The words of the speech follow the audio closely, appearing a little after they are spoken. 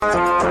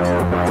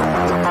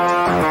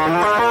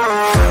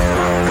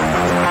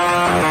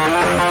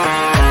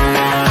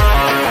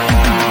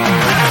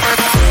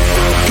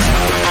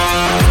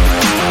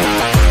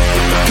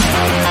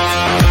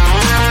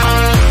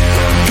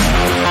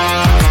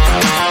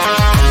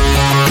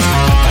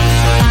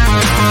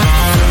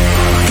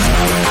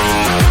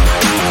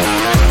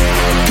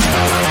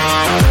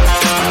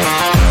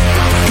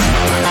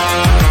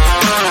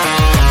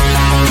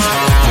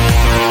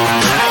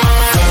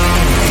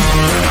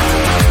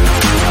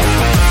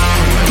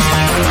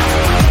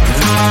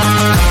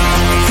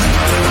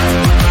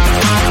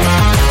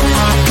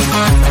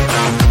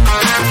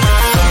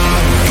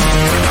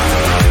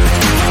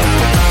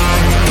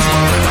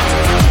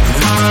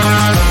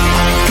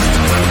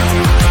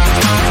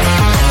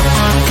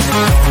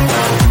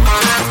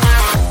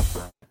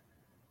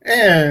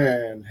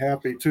And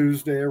happy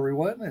Tuesday,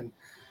 everyone. And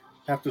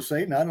have to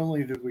say, not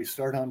only did we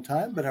start on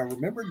time, but I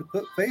remembered to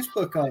put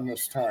Facebook on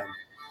this time.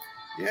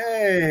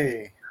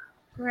 Yay!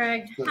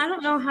 Greg, So, I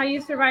don't know how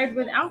you survived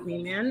without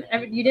me, man.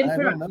 You didn't I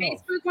put it don't on know.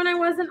 Facebook when I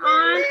wasn't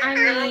on. I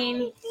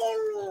mean,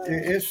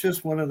 It's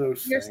just one of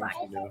those you're things,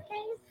 slacking. you know.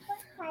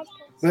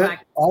 But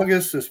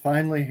August is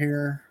finally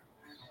here,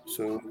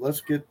 so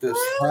let's get this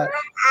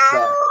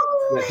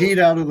the heat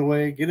out of the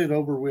way, get it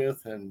over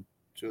with, and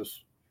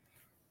just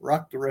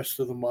rock the rest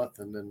of the month,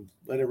 and then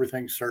let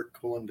everything start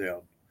cooling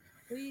down.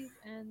 Please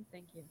and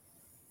thank you.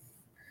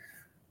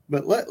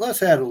 But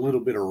let's add a little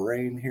bit of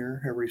rain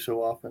here every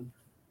so often.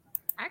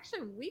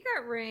 Actually, we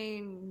got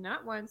rain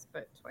not once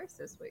but twice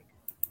this week.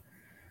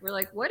 We're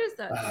like, what is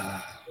that?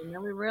 And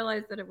then we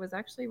realized that it was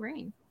actually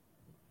rain.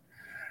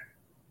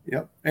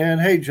 Yep. And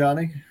hey,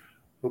 Johnny,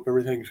 hope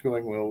everything's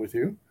going well with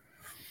you.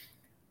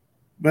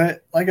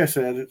 But like I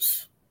said,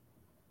 it's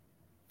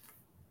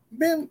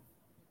been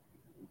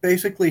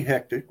basically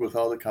hectic with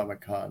all the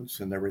Comic Cons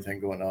and everything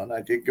going on.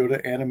 I did go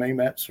to Anime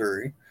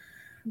Matsuri,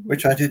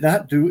 which I did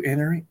not do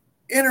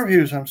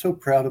interviews. I'm so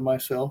proud of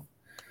myself.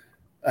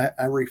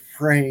 I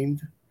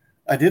refrained.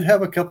 I did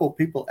have a couple of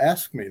people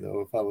ask me,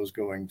 though, if I was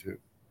going to.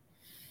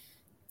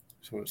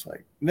 So it's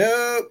like,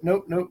 nope.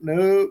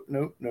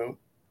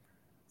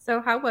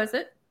 So how was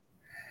it?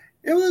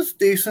 It was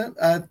decent.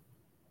 I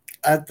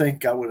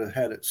think I would have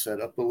had it set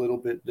up a little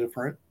bit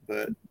different,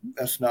 but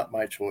that's not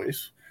my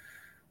choice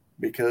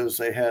because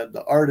they had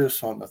the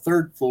artists on the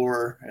third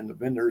floor and the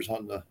vendors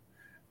on the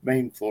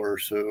main floor.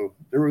 So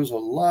there was a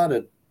lot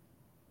of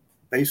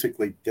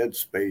basically dead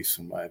space,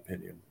 in my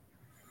opinion.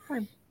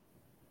 Fine.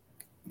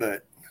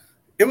 But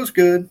it was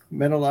good.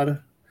 Met a lot of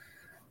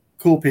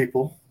cool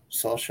people.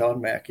 Saw Sean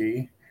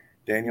Mackey,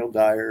 Daniel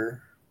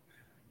Dyer,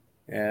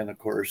 and of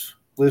course,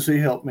 Lizzie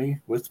helped me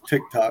with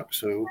TikTok.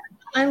 So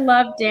I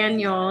love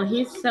Daniel.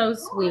 He's so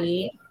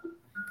sweet.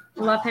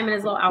 I love him and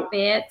his little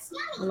outfits.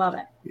 I love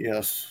it.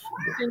 yes,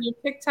 And your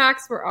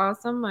TikToks were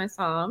awesome. I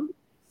saw them.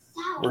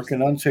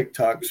 working on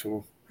TikTok.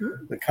 So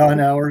the con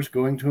hour is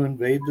going to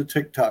invade the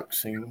TikTok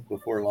scene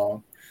before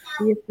long.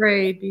 Be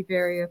afraid. Be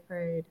very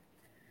afraid.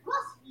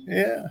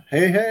 Yeah.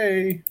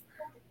 Hey.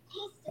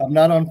 I'm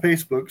not on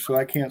Facebook, so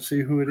I can't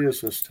see who it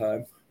is this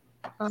time.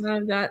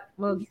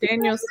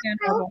 Daniel's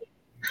Scandal.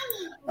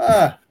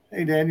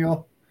 Hey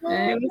Daniel.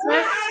 Hey, what's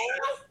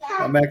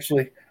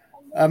that?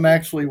 I'm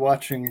actually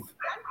watching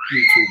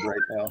YouTube right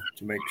now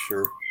to make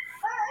sure.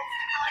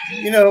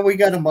 You know, we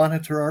got to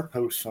monitor our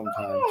posts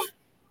sometimes.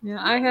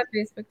 Yeah, I have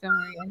Facebook. Don't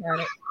worry, I got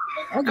it.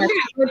 I'm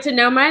good to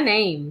know my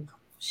name.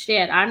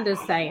 Shit, I'm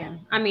just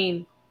saying. I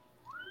mean,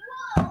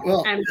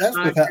 well,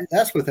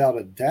 that's without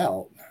a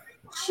doubt.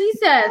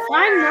 Jesus,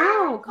 I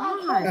know.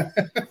 God,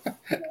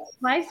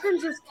 life's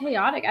been just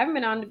chaotic. I haven't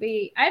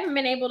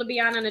been able to be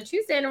on a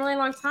Tuesday in a really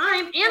long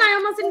time, and I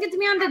almost didn't get to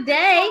be on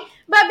today.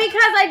 But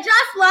because I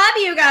just love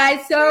you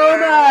guys so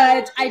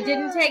much, I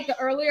didn't take the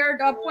earlier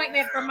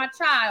appointment from my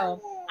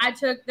child. I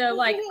took the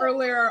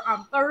earlier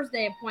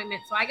Thursday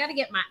appointment, so I got to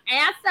get my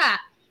ass up.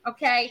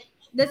 Okay,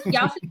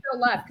 y'all should feel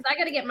love because I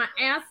got to get my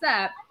ass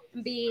up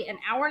and be an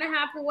hour and a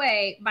half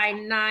away by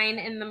 9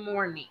 a.m.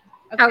 Okay?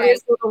 How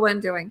is little one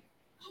doing?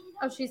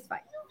 Oh, she's fine.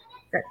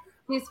 Good.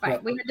 She's fine.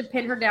 We had to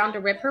pin her down to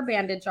rip her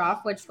bandage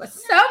off, which was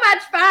so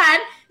much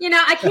fun. You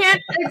know, I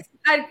can't,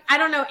 I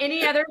don't know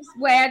any other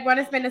way I'd want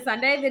to spend a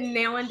Sunday than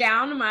nailing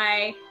down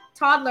my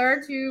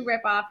toddler to rip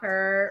off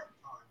her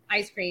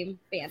ice cream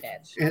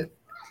bandage.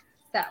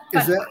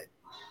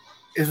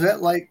 Is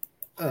that like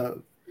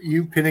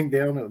you pinning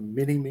down a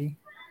mini-me?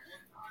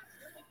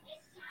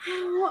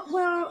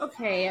 Well,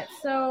 okay.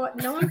 So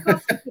no one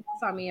calls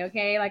CPS on me,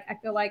 okay? Like, I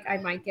feel like I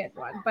might get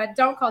one, but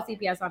don't call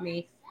CPS on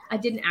me. I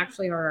didn't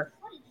actually hurt her.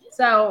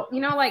 So, you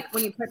know, like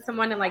when you put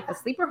someone in like the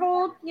sleeper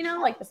hold, you know,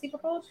 like the sleeper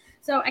hold.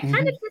 So I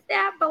kind of did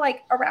that, but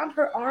like around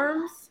her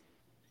arms,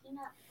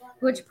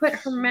 which put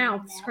her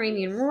mouth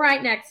screaming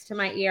right next to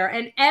my ear.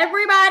 And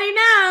everybody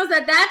knows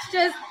that that's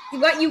just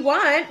what you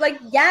want. Like,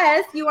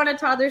 yes, you want a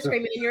toddler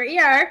screaming in your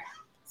ear.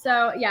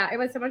 So yeah, it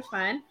was so much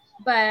fun,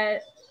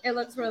 but it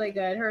looks really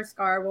good. Her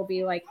scar will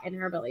be like in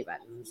her belly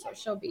button. So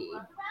she'll be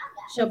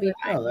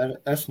fine. Oh,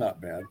 that's not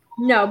bad.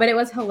 No, but it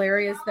was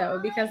hilarious though,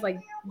 because like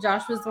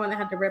Josh was the one that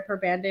had to rip her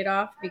Band-Aid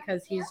off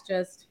because he's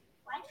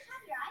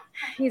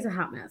a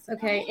hot mess.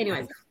 Okay.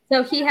 Anyways,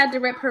 so he had to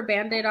rip her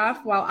Band-Aid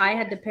off while I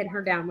had to pin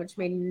her down, which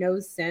made no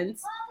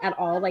sense at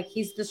all. Like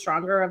he's the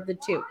stronger of the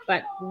two,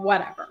 but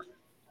whatever.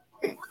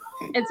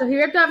 And so he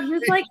ripped up. He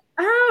was like,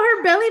 "Oh,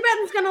 her belly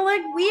button's gonna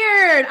look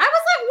weird." I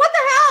was like, "What the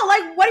hell?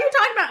 Like, what are you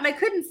talking about?" And I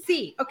couldn't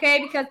see,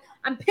 okay, because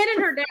I'm pinning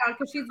her down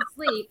because she's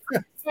asleep.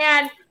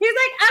 And he was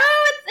like,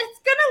 "Oh, it's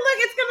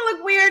gonna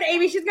look weird,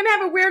 Amy. She's gonna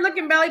have a weird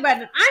looking belly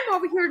button." And I'm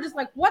over here just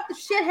like, "What the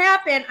shit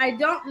happened? I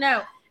don't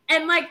know."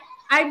 And like,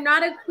 I'm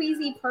not a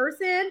queasy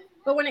person,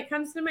 but when it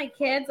comes to my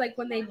kids, like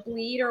when they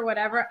bleed or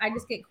whatever, I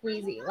just get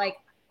queasy. Like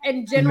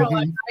in general,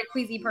 I'm not a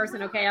queasy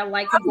person. Okay, I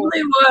like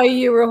probably why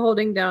you were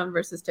holding down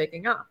versus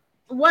taking off.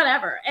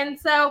 Whatever. And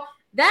so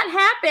that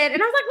happened,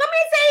 and I was like, "Let me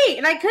see,"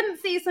 and I couldn't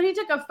see, so he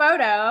took a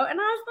photo, and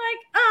I was like,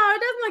 "Oh,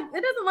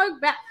 it doesn't look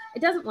bad.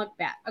 It doesn't look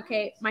bad."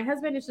 Okay, my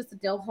husband is just a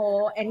dill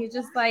hole, and he's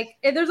just like,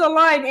 "There's a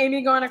line,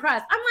 Amy, going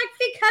across." I'm like,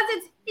 "Because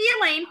it's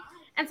healing."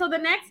 And so the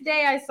next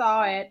day I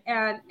saw it,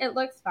 and it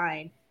looks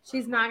fine.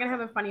 She's not gonna have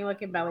a funny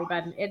looking belly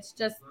button. It's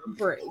just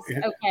bruised.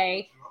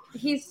 Okay,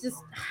 he's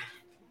just.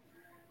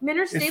 Men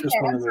are stupid.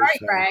 I'm sorry,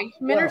 Greg.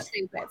 Men are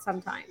stupid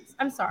sometimes.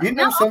 I'm sorry.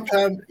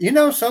 Sometimes,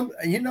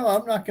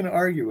 I'm not going to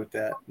argue with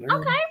that.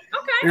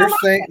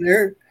 Okay.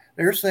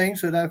 There's things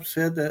that I've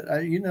said that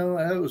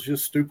that was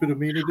just stupid of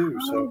me to do.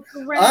 So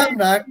I'm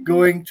not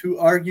going to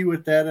argue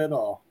with that at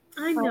all.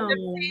 I know.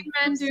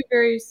 Men do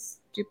very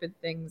stupid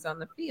things on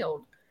the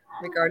field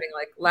regarding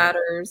like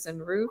ladders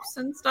and roofs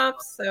and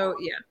stuff. So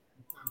yeah.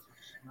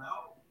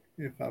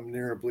 If I'm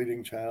near a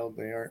bleeding child,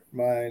 they aren't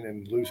mine,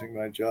 and losing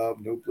my job,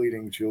 no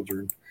bleeding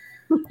children.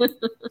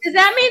 Does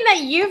that mean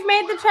that you've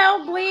made the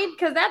child bleed?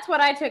 Because that's what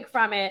I took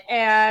from it.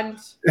 And,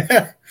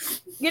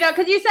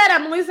 because you said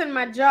I'm losing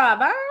my job.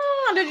 I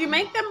don't know. Did you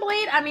make them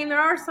bleed? I mean, there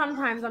are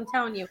sometimes, I'm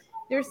telling you,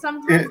 there's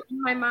sometimes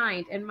in my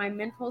mind, in my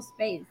mental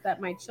space,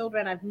 that my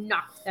children, I've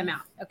knocked them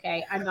out.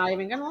 Okay? I'm not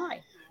even going to lie.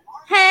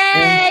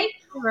 Hey!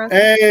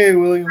 Hey,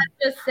 William.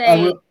 I'm just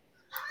saying.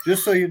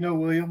 Just so you know,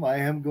 William, I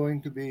am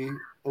going to be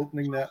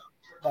opening that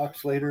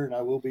box later, and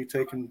I will be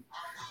taking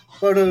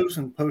photos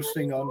and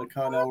posting on the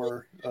Con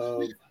Hour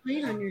of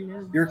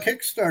your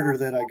Kickstarter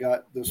that I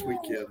got this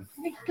weekend.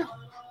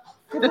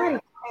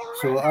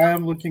 So I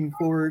am looking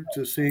forward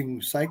to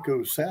seeing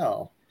Psycho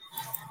Sal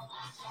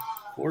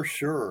for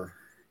sure.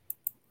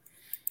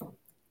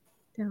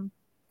 Down.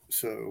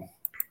 So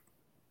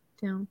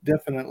Down.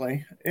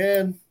 Definitely.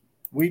 And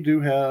we do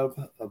have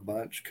a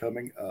bunch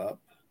coming up.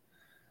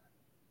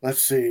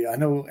 Let's see. I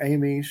know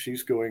Amy,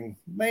 she's going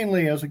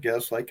mainly as a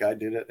guest, like I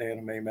did at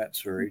Anime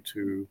Matsuri,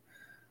 to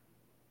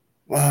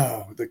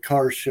the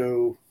car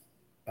show.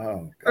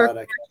 Oh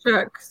God,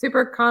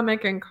 super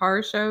comic and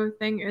car show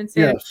thing.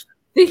 Yes,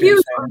 the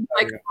huge one,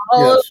 like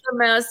all of the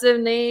massive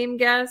name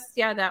guests.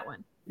 Yeah, that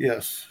one.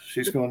 Yes,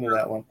 she's going to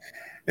that one,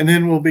 and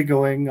then we'll be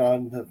going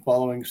on the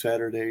following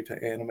Saturday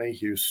to Anime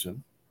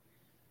Houston.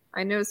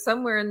 I know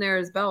somewhere in there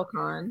is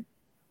BellCon.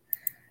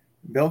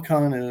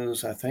 BellCon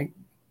is, I think.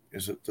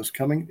 Is it this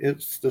coming?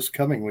 It's this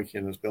coming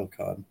weekend is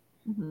BellCon.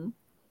 Mm-hmm.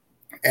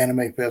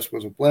 Anime Fest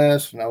was a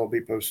blast, and I will be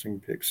posting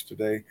pics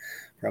today,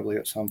 probably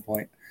at some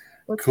point.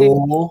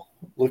 Cool.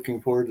 Looking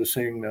forward to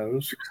seeing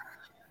those.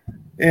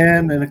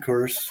 And then, of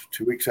course,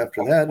 2 weeks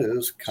after that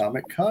is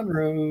Comic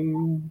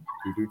Conroe.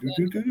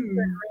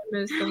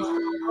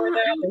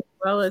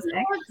 Well as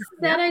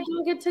that I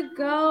don't get to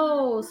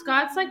go.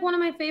 Scott's like one of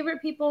my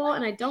favorite people,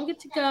 and I don't get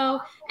to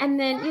go. And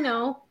then,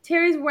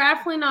 Terry's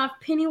raffling off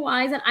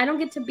Pennywise, and I don't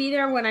get to be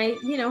there when I,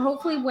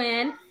 hopefully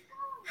win.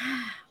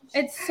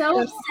 It's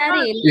so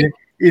upsetting.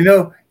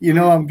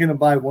 I'm going to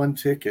buy one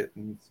ticket,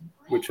 and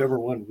whichever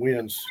one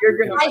wins.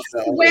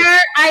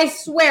 I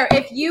swear,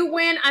 if you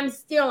win, I'm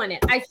stealing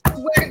it. I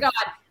swear to God.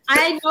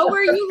 I know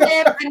where you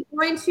live. I'm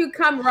going to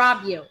come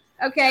rob you.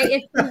 Okay,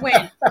 if you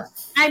win.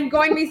 I'm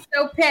going to be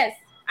so pissed.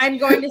 I'm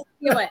going to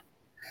steal it.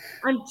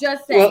 I'm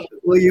just saying.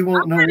 Well, you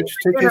won't know which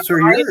tickets are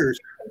yours.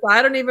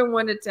 I don't even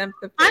want to tempt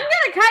the. I'm going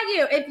to cut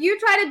you. If you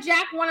try to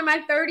jack one of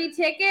my 30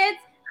 tickets,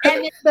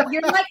 and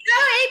you're like,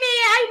 "Oh, Amy,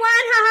 I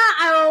won, haha!"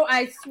 Oh,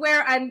 I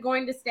swear, I'm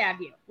going to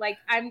stab you. Like,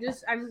 I'm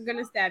going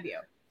to stab you.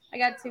 I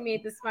got to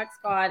meet the Smug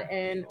Squad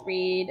and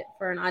read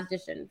for an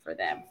audition for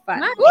them. Fun.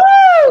 Nice.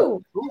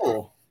 Woo!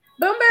 Cool.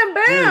 Boom, boom,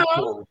 boom.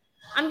 Cool.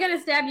 I'm going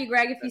to stab you,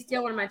 Greg, if you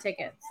steal one of my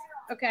tickets.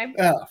 Okay?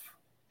 F.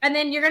 And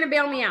then you're going to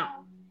bail me out.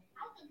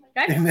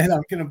 Okay? And then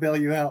I'm going to bail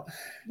you out.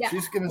 Yeah.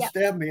 She's going to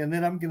stab me, and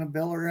then I'm going to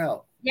bail her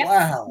out. Yep.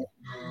 Wow.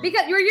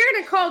 Because you're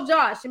going to call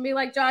Josh and be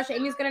like, "Josh,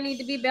 Amy's going to need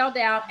to be bailed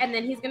out," and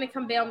then he's going to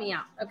come bail me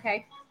out.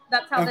 Okay?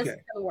 That's how this is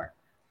going to work.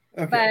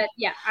 Okay. But,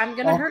 yeah, I'm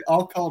going to hurt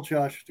I'll call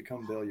Josh to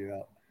come bail you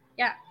out.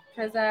 Yeah.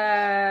 Because,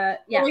 yeah.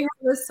 Will he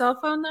have his cell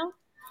phone, though?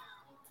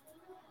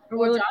 Or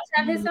will Josh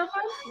have his cell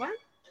phone? What?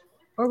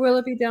 Or will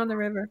it be down the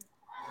river?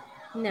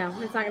 No,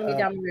 it's not going to be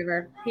down the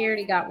river. He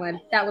already got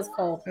one. That was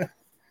cold.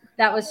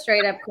 That was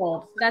straight up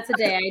cold. That's a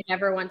day I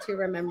never want to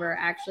remember,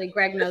 actually.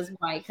 Greg knows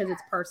why, because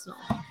it's personal.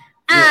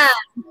 Yes.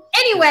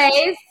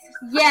 Anyways,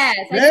 yes,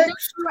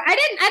 Next. I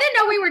didn't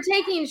know we were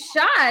taking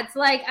shots.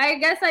 Like, I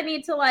guess I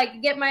need to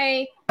like get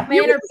my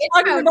You inner were bitch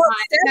talking mode about on,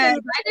 because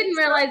standing I didn't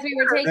realize we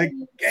were The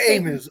taking.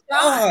 game is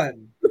shots.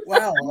 on.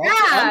 Wow. Yeah,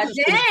 I'm just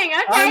dang.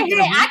 gonna- Okay, I'm hey,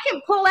 gonna- I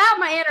can pull out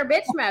my inner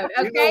bitch mode.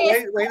 You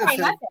Okay, know, wait a It's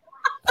second.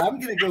 I'm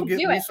gonna go get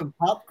Do me it. some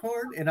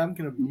popcorn, and I'm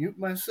gonna mute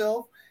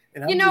myself.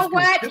 And I'm You know just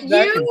gonna what? sit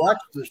back and watch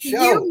the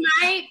show.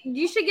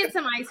 You should get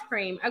some ice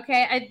cream.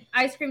 Okay,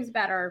 ice cream's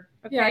better.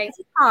 Okay. Yeah, it's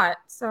hot,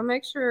 so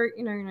make sure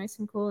you're nice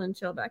and cool and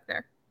chill back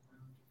there.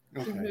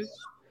 Okay,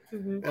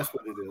 Mhm. that's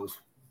what it is.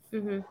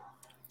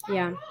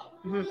 Yeah.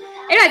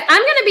 Anyways,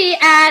 I'm going to be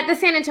at the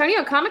San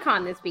Antonio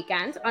Comic-Con this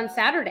weekend on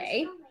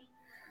Saturday.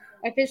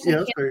 I officially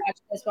Yeah, can't watch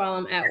this while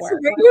I'm at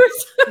work. Great.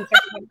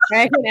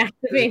 Greg and asked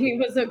if Amy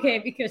was okay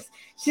because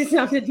she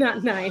sounded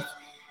not nice.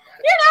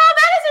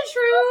 That is a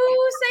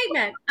true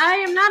statement. I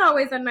am not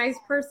always a nice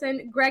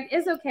person. Greg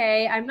is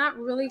okay. I'm not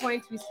really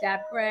going to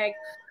stab Greg,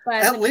 but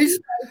At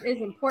least is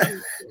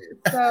important.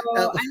 So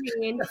I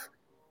mean,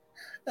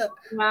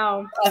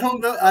 wow. I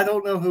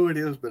don't know who it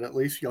is, but at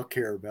least y'all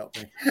care about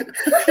me.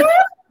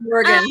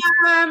 Morgan.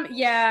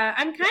 Yeah,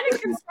 I'm kind of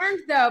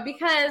concerned though,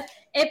 because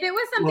if it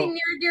was something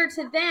near and dear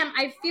to them,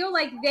 I feel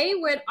like they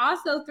would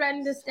also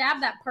threaten to stab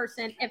that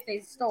person if they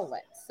stole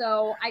it.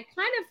 So I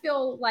kind of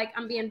feel like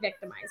I'm being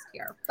victimized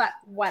here, but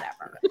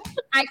whatever.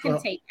 I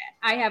can take it.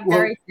 I have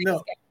very thick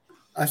skin.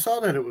 I saw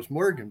that it was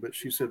Morgan, but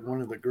she said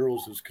one of the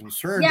girls is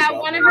concerned. Yeah,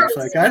 about one me. of her. It's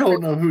like, I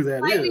don't know who that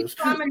slightly is.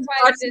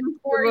 traumatized this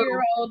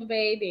 4-year-old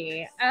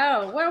baby.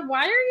 Oh, well,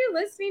 why are you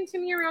listening to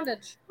me around a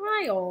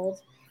child?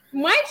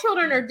 My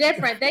children are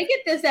different. They get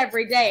this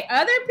every day.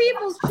 Other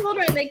people's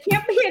children, they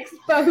can't be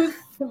exposed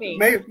to me.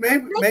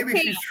 Maybe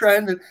she's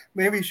trying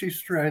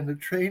to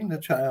train the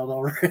child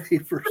already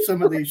for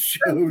some of these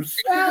shows.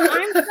 Well,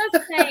 I'm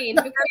just saying,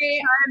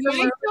 okay, my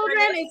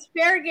children, it's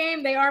fair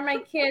game. They are my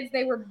kids.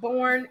 They were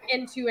born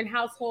into a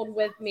household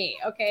with me.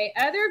 Okay,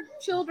 other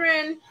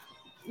children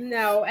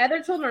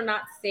are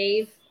not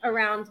safe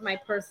around my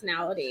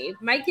personality.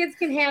 My kids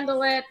can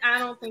handle it. I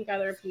don't think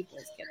other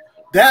people's kids can.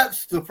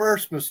 That's the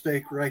first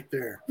mistake right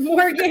there.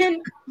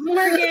 Morgan, we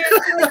need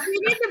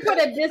to put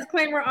a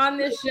disclaimer on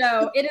this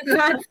show. It is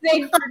not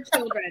safe for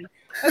children.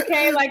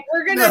 Okay, like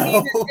we're gonna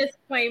need to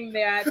disclaim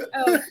that.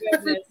 Oh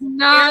goodness,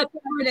 Not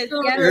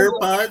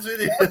AirPods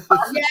it is.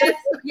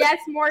 Yes,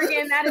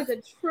 Morgan, that is a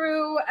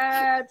true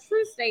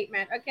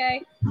statement.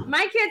 Okay,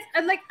 my kids,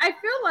 I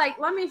feel like,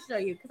 let me show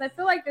you, because I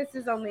feel like this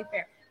is only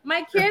fair.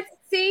 My kids,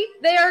 see,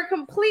 they are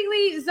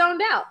completely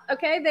zoned out.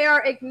 Okay, they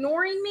are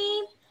ignoring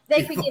me.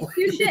 They could give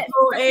two shits.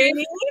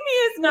 Amy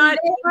is not.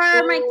 They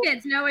are my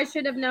kids. No, I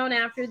should have known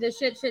after the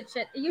shit.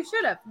 You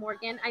should have,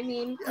 Morgan. I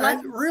mean,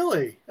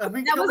 really? I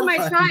mean, that was my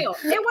child.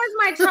 It was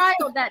my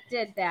child that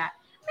did that.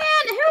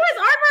 Man, who is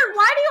Arbor?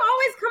 Why do you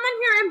always come in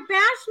here and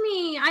bash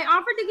me? I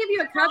offered to give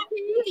you a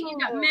cupcake and you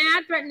got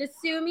mad, threatened to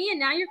sue me, and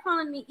now you're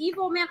calling me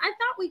evil. Man, I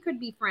thought we could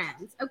be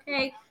friends,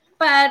 okay?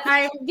 But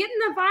I'm getting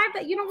the vibe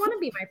that you don't want to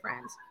be my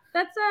friend.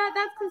 That's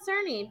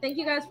concerning. Thank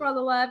you guys for all the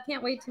love.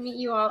 Can't wait to meet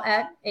you all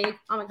at a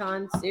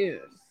Comic-Con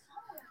soon.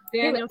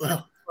 Daniel.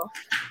 Well,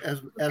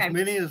 as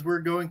many as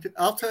we're going to,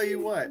 I'll tell you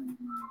what.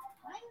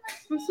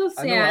 I'm so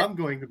sad. I know I'm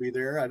going to be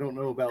there. I don't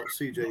know about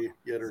CJ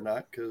yet or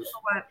not, because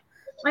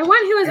I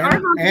want who is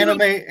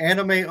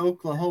Anime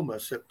Oklahoma,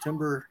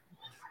 September.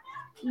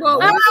 Whoa,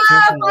 Oklahoma.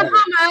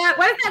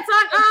 What is that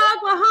song?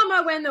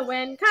 Oklahoma, when the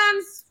wind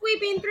comes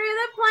sweeping through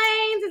the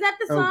plains. Is that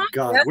the song? Oh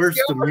God, where's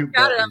the mute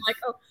button? I'm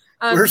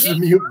like, where's the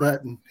mute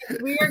button?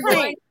 We are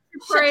going to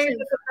pray that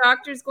the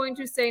doctor's going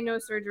to say no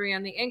surgery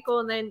on the ankle,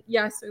 and then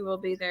yes, we will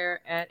be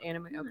there at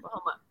Anime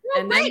Oklahoma. No,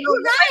 and wait, then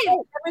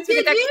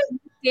you guys,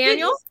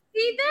 Daniel,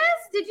 see this?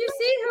 Did you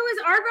see who is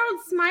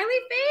Argo's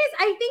smiley face?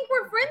 I think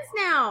we're friends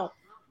now.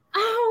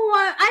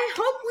 Oh, I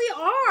hope we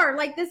are.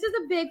 Like, this is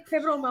a big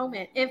pivotal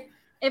moment.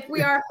 If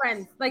we are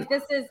friends, like,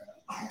 this is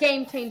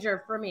game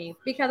changer for me,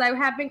 because I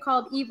have been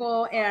called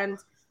evil and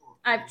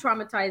I've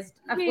traumatized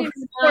a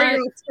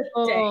 4-year-old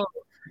today.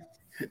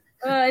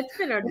 It's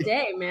been a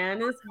day,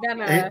 man. It's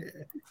been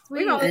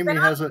Amy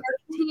has a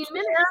 15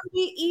 minutes.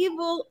 Be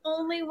evil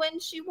only when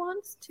she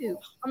wants to.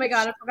 Oh my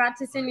God, I forgot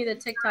to send you the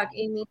TikTok,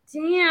 Amy.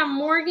 Damn,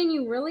 Morgan,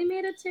 you really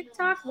made a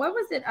TikTok? What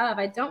was it of?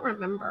 I don't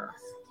remember.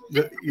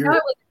 No, it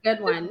was a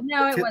good one.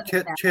 No, it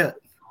wasn't that. Chit.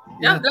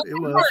 Yeah, it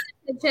was.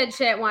 The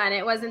chit one.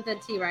 It wasn't the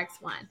T-Rex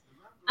one.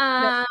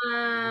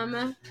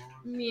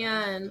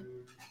 Man.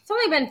 It's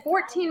only been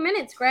 14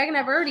 minutes, Greg, and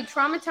I've already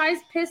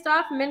traumatized, pissed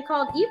off, and been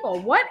called evil.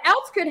 What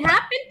else could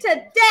happen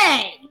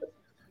today?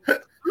 I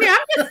mean, I'm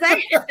just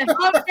saying, it's a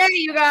whole day,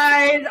 you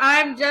guys.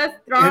 I'm just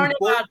throwing in it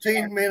out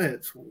 14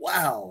 minutes.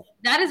 Wow.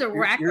 That is a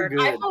record.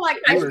 I feel like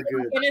I should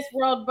be Guinness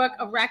World Book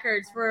of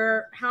Records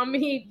for how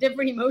many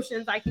different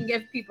emotions I can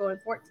give people in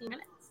 14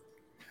 minutes.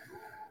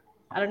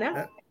 I don't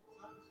know.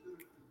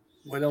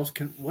 What else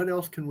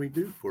can we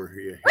do for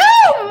you?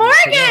 Oh,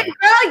 Morgan,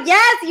 girl,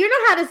 yes, you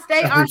know how to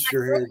stay on.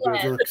 Sure, good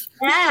looks.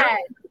 Yes.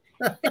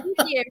 Thank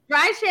you.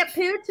 Dry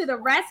shampoo to the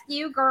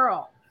rescue,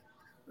 girl.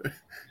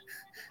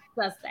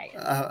 Just saying.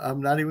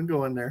 I'm not even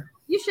going there.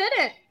 You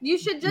shouldn't. You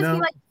should just No.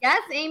 be like,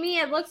 yes, Amy,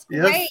 it looks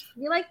Yes. great.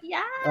 Be like,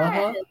 yes.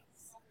 Uh-huh.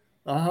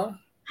 Uh-huh.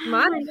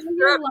 Mine I is know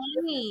you're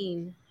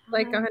lying.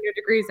 like 100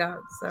 degrees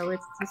out, so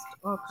it's just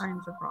all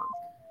kinds of wrong.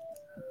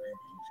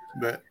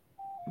 But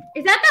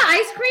Is that the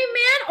ice cream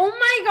man? Oh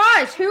my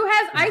gosh, who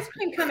has ice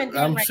cream coming through?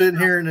 I'm right sitting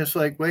here and it's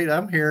like, wait,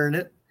 I'm hearing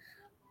it.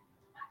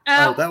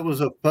 now? Oh, that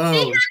was a He phone.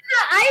 has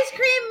the ice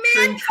cream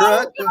man. Cream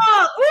truck.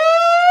 Oh,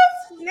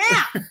 ooh,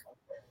 snap.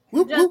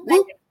 Whoop, Just whoop,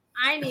 whoop. saying,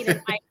 I need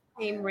an ice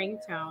cream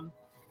ringtone.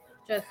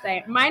 Just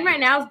say mine right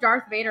now is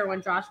Darth Vader.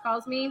 When Josh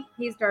calls me,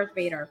 he's Darth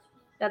Vader.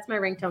 That's my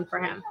ringtone for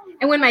him.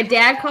 And when my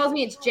dad calls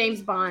me, it's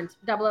James Bond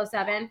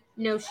 007.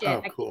 No shit.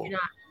 Oh, I cool. kid you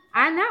not.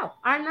 I know.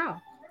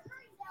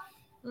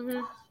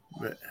 Mm-hmm.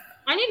 But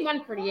I need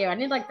one for you. I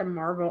need like the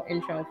Marvel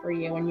intro for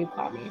you when you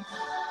call me.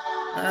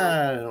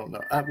 I don't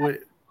know.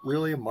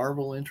 Really a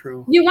Marvel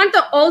intro? You want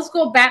the old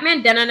school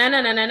Batman? I'd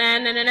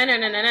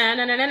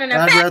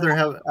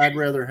I'd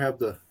rather have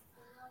the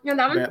You know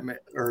that one? Batman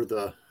or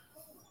the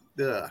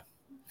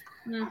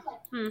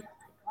Mm-hmm.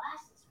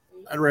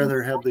 I'd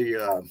rather have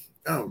the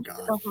oh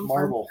god,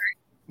 Marvel.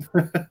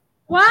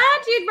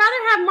 What? You'd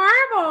rather have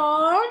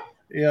Marvel?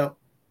 Yeah.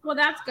 Well,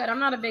 that's good. I'm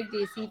not a big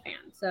DC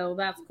fan, so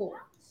that's cool.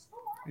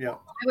 Yeah.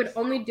 I would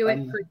only do it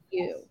for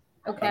you.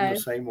 I'm Okay. the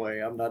same way.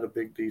 I'm not a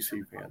big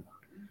DC fan.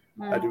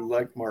 I do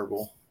like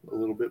Marvel a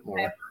little bit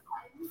more.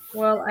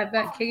 Well, I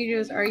bet Kaiju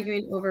is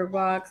arguing over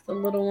rocks. The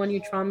little one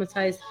you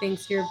traumatized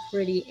thinks you're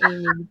pretty,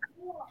 Amy.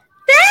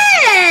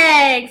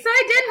 Thanks! So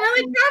I didn't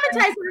really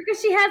traumatize her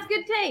because she has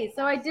good taste.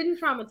 So I didn't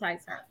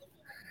traumatize her.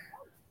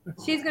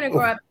 She's going to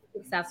grow up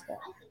successful.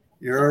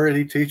 You're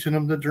already teaching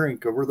them to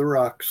drink over the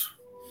rocks.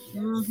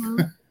 Mm-hmm.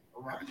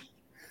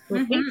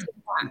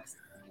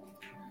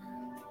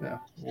 Yeah.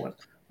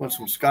 Want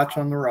some scotch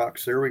on the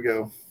rocks. There we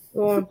go.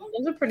 Well,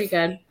 those are pretty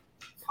good.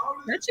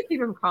 That should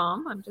keep him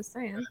calm. I'm just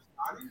saying.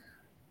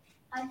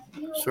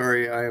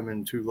 Sorry, I am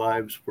in 2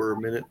 lives for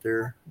a minute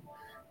there.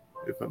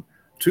 If I'm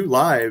 2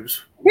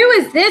 lives. Who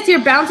is this?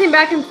 You're bouncing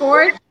back and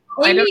forth?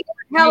 Amy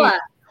Hella.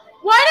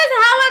 What does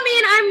Hella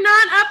mean? I'm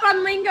not up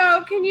on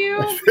lingo. Can you?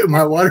 I spit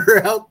my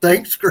water out.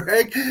 Thanks,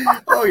 Greg.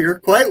 Oh, you're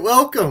quite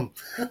welcome.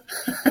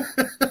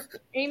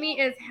 Amy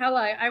is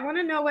Hella. I want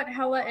to know what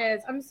Hella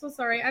is. I'm so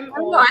sorry. I'm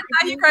Oh, old. I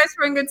thought you guys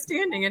were in good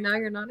standing, and now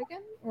you're not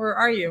again? Or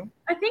are you?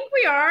 I think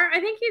we are. I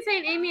think he's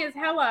saying Amy is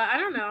Hella. I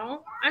don't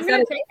know. I'm Is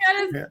gonna that take that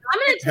as. Yeah. I'm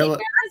gonna take Hella-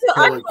 that as.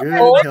 Hella good.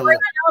 old Hella, right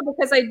now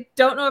because I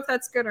don't know if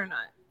that's good or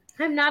not.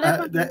 I'm not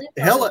up on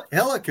lingo.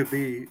 Hella could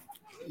be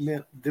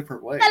meant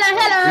different ways. Hella,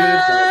 Like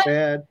hella. good, like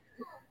bad.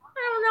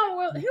 I don't know.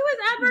 Well, who is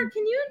Edward?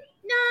 Can you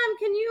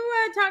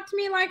talk to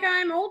me like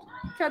I'm old?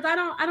 Because I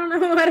don't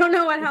know. I don't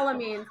know what Hella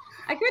means.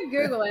 I could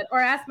Google it or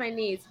ask my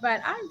niece,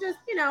 but I'm just,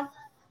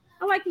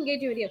 I like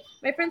engaging with you.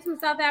 My friends from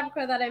South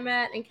Africa that I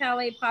met in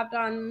Cali popped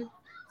on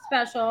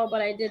special,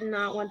 but I did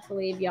not want to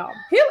leave y'all.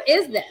 Who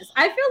is this?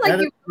 I feel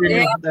like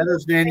That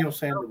is Daniel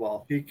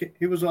Sandoval.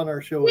 He was on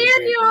our show.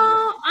 Daniel,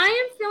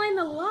 I am feeling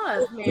the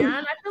love,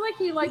 man. I feel like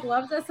he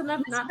loves us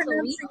enough not to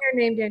leave. Your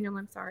name, Daniel.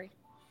 I'm sorry.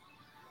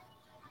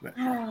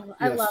 Oh,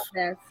 I love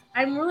this.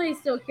 I'm really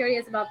still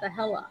curious about the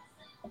Hella.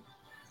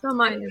 So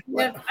mine is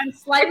what? I'm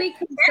slightly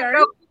concerned.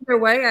 Go either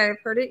way, I've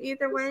heard it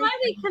either way.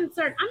 Slightly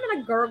concerned. I'm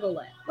gonna gurgle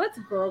it. Let's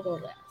gurgle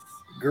this.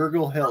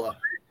 Gurgle Hella.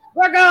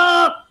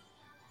 Gurgle.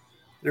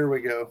 There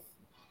we go.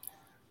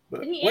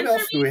 But Did he what answer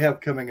else do we have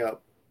coming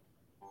up?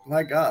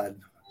 My God,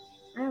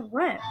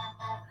 What?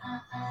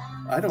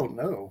 I don't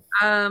know.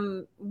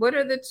 What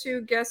are the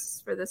 2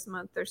 guests for this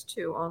month? There's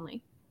 2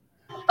 only.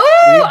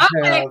 Oh, We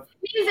okay. have-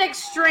 He's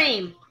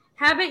extreme.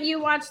 Haven't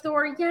you watched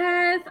Thor?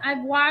 Yes,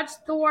 I've watched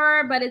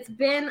Thor, but it's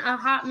been a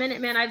hot minute,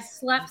 man. I've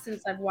slept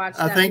since I've watched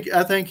that.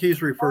 I think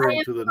he's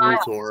referring to the new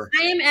Thor.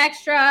 I am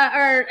extra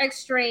or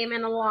extreme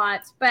in a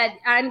lot, but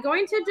I'm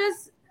going to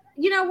just,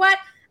 you know what?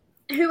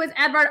 Who is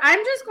Edward?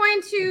 I'm just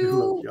going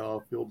to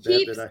Y'all feel bad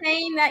keep that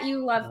saying that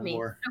you love me,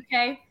 more.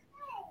 okay?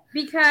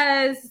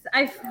 Because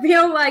I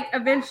feel like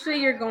eventually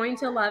you're going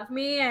to love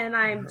me, and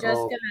I'm just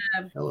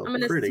I'm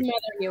gonna pretty. smother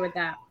you with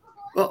that.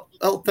 Well,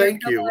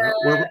 thank you.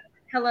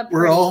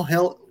 We're all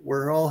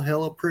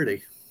hella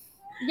pretty.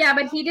 Yeah,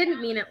 but he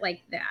didn't mean it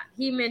like that.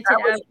 He meant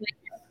it as like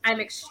I'm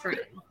extreme.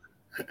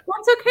 Well,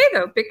 it's okay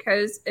though,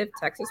 because if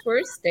Texas were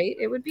a state,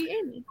 it would be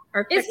Amy.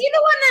 Or Is he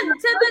the one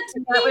that said that to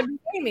that me? would be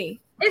Amy.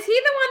 Is he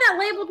the one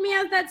that labeled me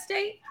as that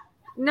state?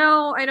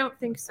 No, I don't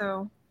think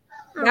so.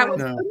 That was-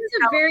 No. It is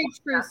a very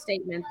true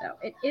statement, though.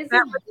 It is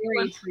That a was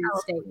very West true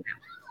California. statement.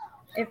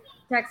 If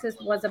Texas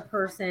was a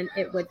person,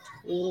 it would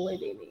totally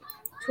be me.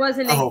 It was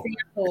an Oh.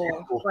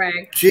 example,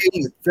 Greg.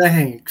 Gee,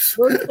 thanks.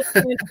 We'll just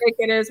take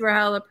it as we're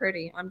hella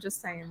pretty. I'm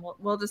just saying,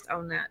 we'll just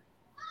own that.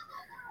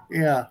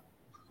 Yeah.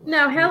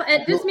 No, hell,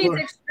 it just means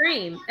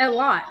extreme a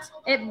lot.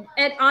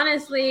 It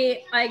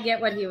honestly, I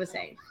get what he was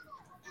saying.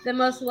 The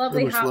most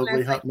lovely,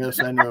 hot mess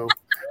I know.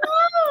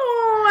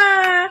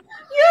 Oh,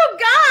 you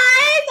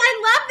guys, I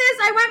love this.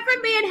 I went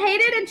from being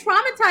hated and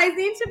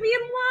traumatizing to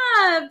being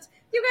loved.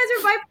 You guys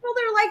are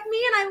bipolar like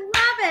me, and I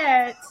love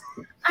it.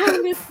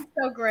 Oh, this is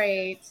so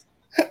great.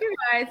 You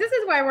guys, this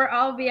is why we're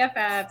all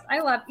BFFs. I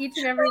love each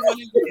and every one of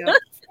you.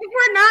 If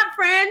we're not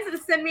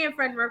friends, send me a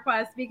friend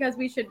request because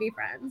we should be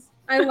friends.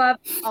 I love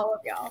all of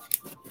y'all.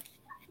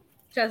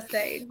 Just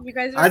saying. You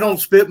guys are I don't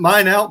spit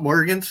mine out,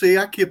 Morgan. See,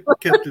 I kept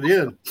it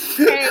in.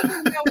 okay.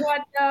 You know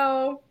what,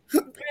 though?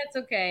 It's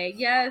okay.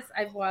 Yes,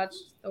 I've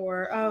watched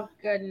Thor. Oh,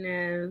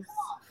 goodness.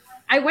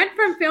 I went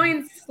from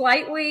feeling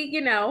slightly,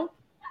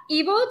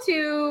 evil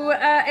to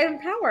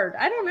empowered.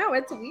 I don't know.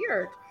 It's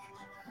weird.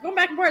 Going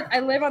back and forth. I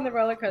live on the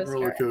roller coaster.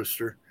 Roller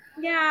coaster.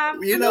 Yeah.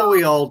 We all do.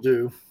 We all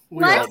do.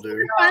 Life's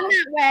fun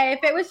that way.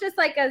 If it was just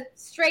like a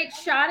straight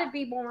shot, it'd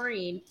be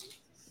boring.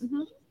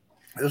 Mm-hmm.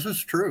 This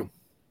is true.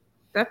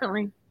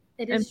 Definitely.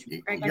 It is.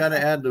 You got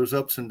to add those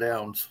ups and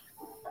downs.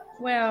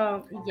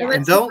 Well, yeah.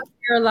 And don't.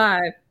 You're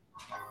alive.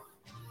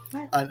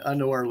 I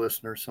know our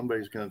listeners.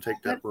 Somebody's going to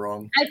take that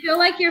wrong. I feel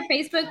like your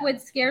Facebook would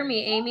scare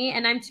me, Amy,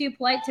 and I'm too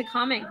polite to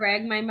comment,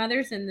 Greg. My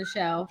mother's in the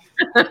show.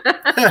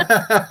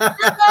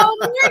 Oh,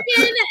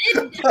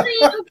 Morgan,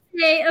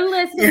 okay,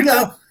 listen.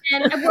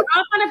 And we're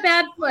off on a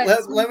bad foot.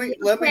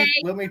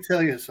 Let me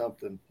tell you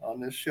something. On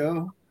this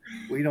show,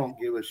 we don't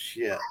give a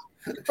shit.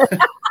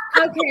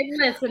 Okay,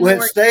 listen.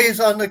 What stays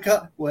on the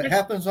con, what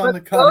happens on the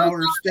con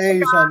hour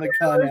stays on the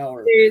con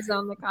hour. Stays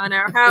on the con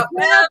hour. However,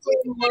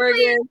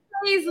 Morgan.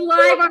 He's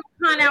live on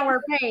the Con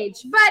Hour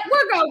page, but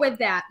we'll go with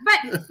that.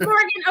 But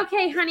Morgan,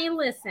 okay, honey,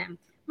 listen.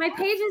 My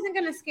page isn't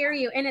going to scare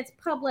you, and it's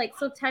public,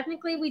 so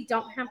technically we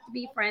don't have to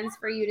be friends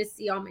for you to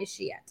see all my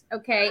shit,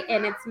 okay?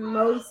 And it's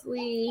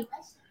mostly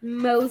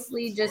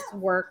just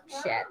work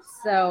shit.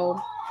 So,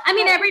 I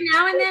mean, every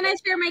now and then I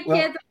share my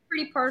kids. I'm a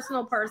pretty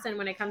personal person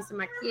when it comes to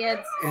my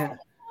kids,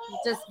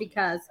 just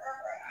because.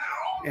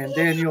 And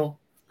Daniel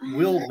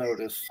will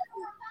notice.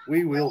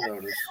 We will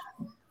notice.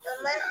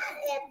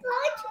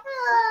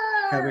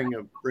 Having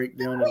a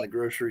breakdown in the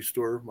grocery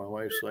store. My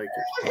wife's like,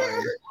 it's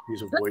fine.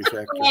 He's a voice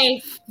actor.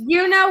 Hey,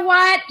 you know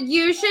what?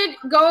 You should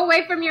go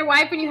away from your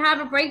wife when you have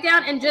a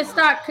breakdown and just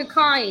start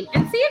cacaing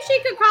and see if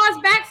she could call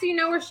us back so you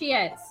know where she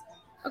is.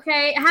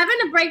 Okay? Having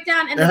a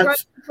breakdown in the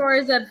grocery store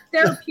is a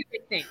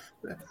therapeutic thing.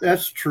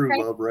 That's true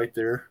love right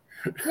there.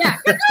 Yeah.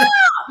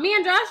 Me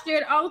and Josh do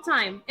it all the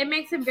time. It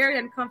makes him very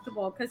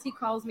uncomfortable because he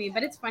calls me,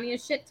 but it's funny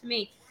as shit to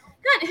me.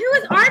 God, who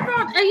is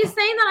Arnold? Are you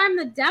saying that I'm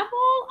the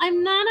devil?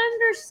 I'm not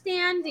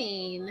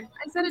understanding.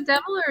 I said a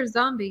devil or a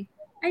zombie?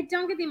 I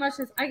don't get the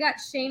emotions. I got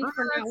shamed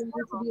for not wanting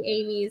to be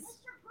Amy's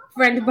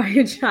friend by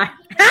a child.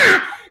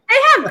 They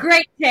have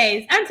great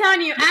taste. I'm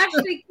telling you,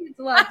 actually, kids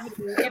love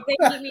me. If they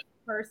meet me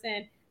in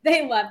person,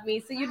 they love me.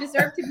 So you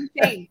deserve to be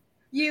shamed.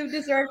 You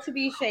deserve to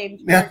be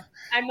shamed. Now,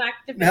 I'm not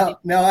defending.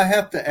 Now I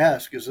have to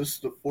ask, is this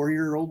the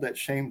 4-year-old that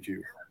shamed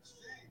you?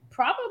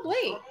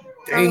 Probably.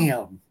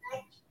 Damn.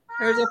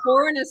 There's a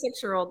 4 and a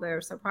 6-year-old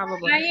there, so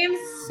probably. I am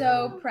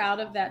so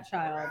proud of that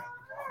child.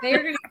 They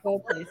are going to go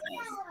places.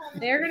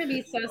 They're going to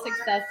be so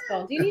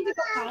successful. Do you need to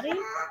go potty?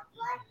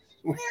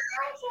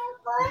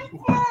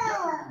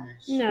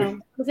 No.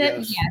 Was it?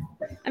 Yes.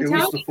 Yes. It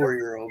was the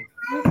 4-year-old.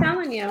 I'm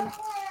telling you.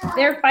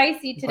 They're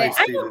feisty today.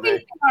 I don't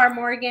think they are,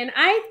 Morgan.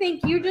 I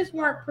think you just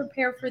weren't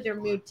prepared for their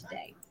mood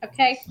today.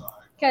 Okay?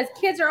 Because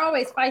kids are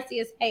always feisty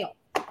as hell.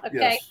 Okay?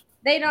 Yes.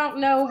 They don't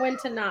know when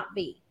to not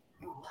be.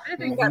 I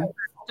think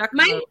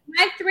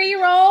My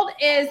 3-year-old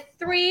is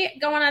 3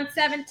 going on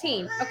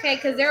 17. Okay,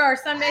 because there are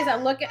some days I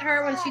look at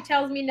her when she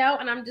tells me no,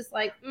 and I'm just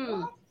like,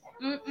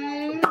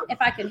 If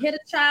I could hit a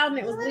child and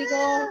it was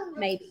legal,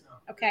 maybe.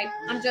 Okay,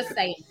 I'm just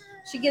saying.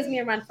 She gives me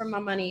a run for my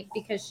money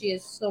because she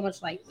is so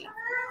much like me.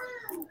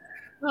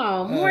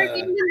 Oh, Morgan, we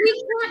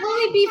can't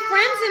really be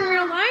friends in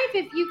real life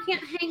if you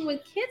can't hang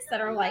with kids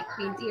that are like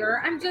me,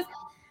 dear.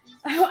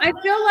 I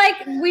feel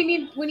like we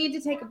need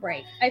to take a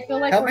break. I feel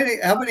like how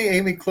many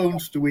Amy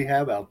clones do we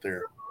have out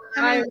there?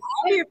 I'm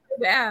afraid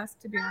to ask,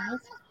 to be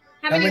honest.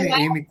 How many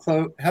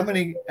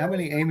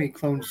Amy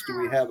clones do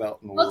we have out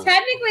in the world? Well,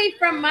 technically,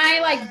 from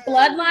my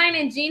bloodline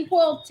and gene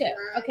pool too.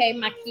 Okay,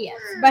 my kids,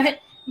 but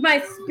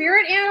my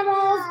spirit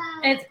animals,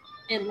 it's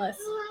endless.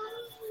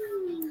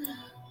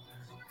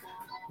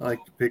 I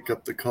like to pick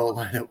up the call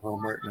line at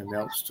Walmart and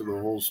announce to the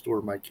whole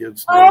store my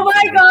kids. Oh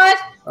my gosh,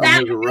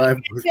 I'm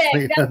arrived with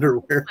clean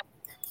underwear.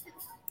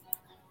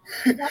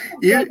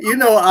 You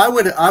know, I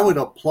would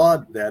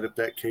applaud that if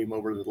that came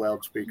over the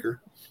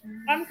loudspeaker.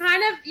 I'm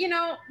kind of,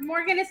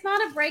 Morgan, it's not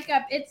a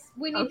breakup.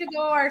 We need to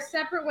go our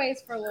separate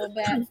ways for a little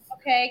bit,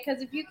 okay?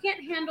 Because if you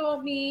can't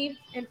handle me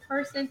in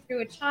person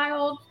through a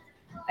child,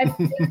 I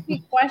think we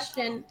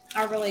question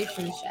our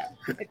relationship.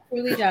 I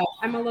truly do.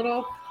 I'm a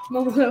little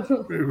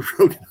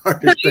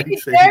broken-hearted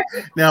thing.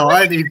 Now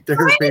I need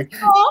therapy.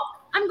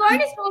 I'm going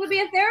to school to be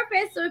a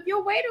therapist, so if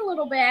you'll wait a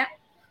little bit,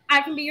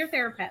 I can be your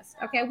therapist.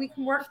 Okay, we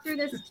can work through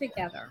this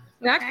together.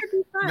 Okay? That could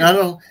be fun.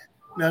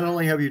 Not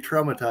only have you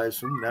traumatized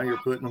them, now you're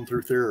putting them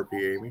through therapy,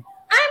 Amy.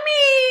 I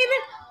mean,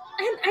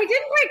 I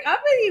didn't break up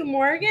with you,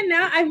 Morgan.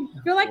 Now I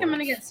feel like I'm going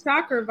to get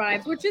stalker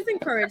vibes, which is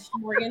encouraged,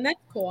 Morgan.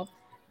 That's cool.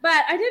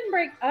 But I didn't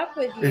break up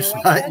with you. It's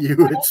not you,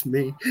 it's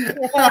me.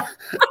 That's what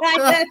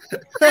I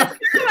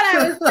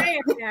was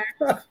saying there.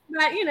 But,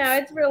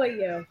 it's really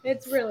you.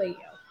 It's really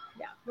you.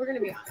 Yeah, we're going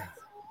to be honest.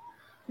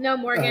 No,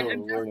 Morgan, Oh, I'm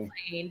just Lordy.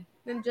 playing.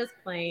 I'm just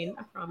playing.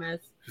 I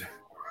promise.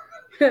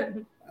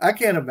 I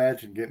can't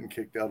imagine getting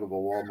kicked out of a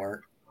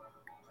Walmart.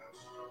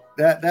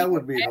 That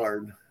would be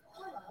hard.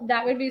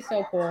 That would be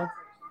so cool.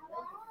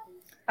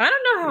 I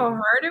don't know how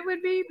hard it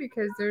would be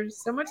because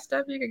there's so much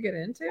stuff you could get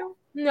into.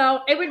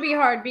 No, it would be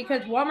hard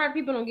because Walmart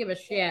people don't give a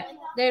shit.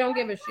 They don't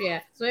give a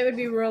shit. So it would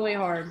be really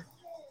hard. I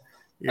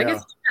Yeah.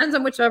 guess it depends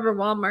on whichever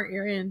Walmart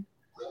you're in.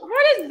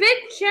 What does big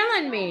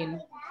chillin'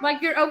 mean?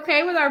 Like you're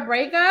okay with our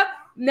breakup?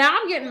 Now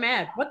I'm getting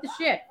mad. What the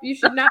shit? You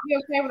should not be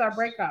okay with our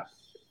breakup.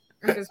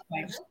 I'm just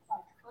playing.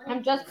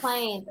 I'm just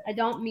playing. I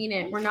don't mean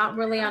it. We're not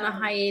really on a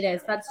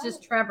hiatus. That's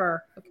just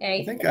Trevor. I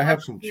Okay. think I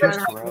have some chips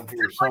around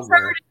here somewhere.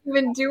 Trevor didn't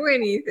even do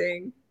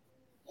anything.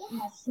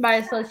 By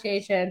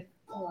association.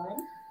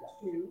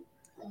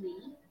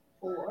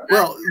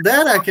 Well,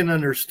 that I can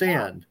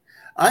understand.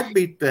 I'd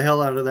beat the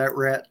hell out of that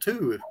rat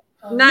too.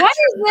 Not What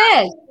is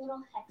this?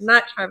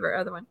 Not Trevor,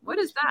 other one. What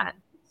is that?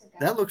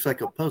 That looks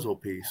like a puzzle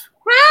piece.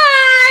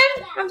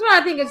 Hi! That's what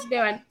I think it's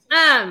doing.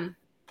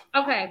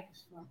 Okay.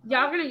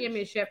 Y'all gonna give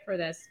me shit for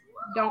this.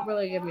 Don't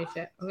really give me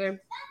shit, okay?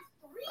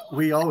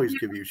 We always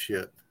give you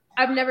shit.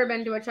 I've never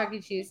been to a Chuck E.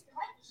 Cheese.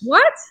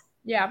 What?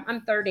 Yeah,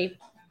 I'm 30.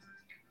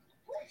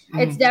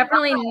 It's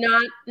definitely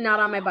not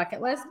on my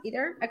bucket list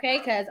either, okay?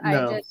 Because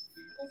No. I just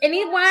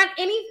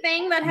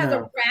anything that has a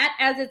No. rat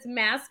as its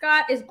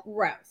mascot is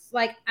gross.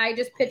 Like I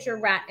just picture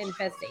rat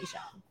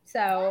infestation.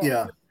 So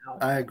Yeah,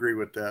 I agree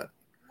with that.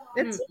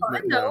 It's Mm.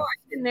 fun No. though.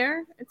 I've been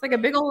there. It's like a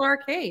big old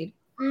arcade.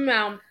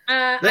 no. They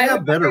I have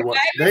would better rather- ones.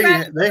 I would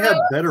rather They have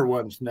go- better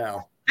ones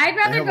now. I'd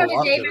rather have go a to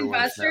lot Dave better and ones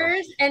now.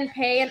 Buster's and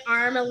pay an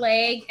arm, a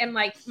leg, and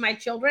like my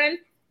children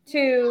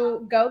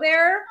to go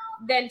there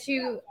than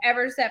to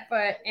ever set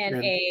foot in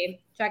And- a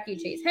Chuck E.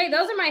 Cheese. Hey,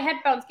 those are my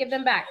headphones. Give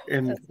them back.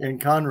 In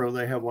Conroe,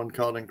 they have one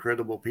called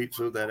Incredible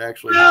Pizza that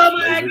actually Oh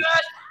has my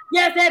gosh!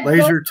 Yes, that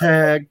laser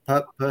tag,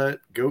 putt,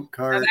 goat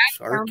karts,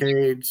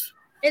 arcades.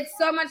 It's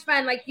so much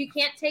fun. Like you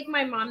can't take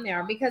my mom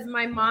there because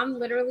my mom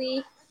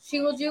literally she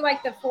will do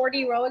like the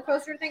 4D roller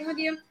coaster thing with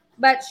you,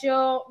 but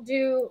she'll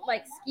do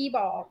like skee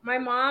ball.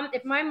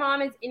 If my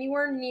mom is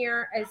anywhere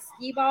near a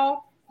skee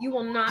ball, you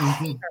will not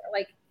see her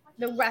like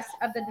the rest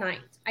of the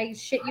night. I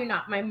shit you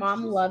not. My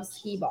mom loves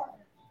skee ball.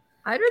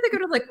 I'd rather go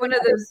to like one of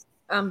those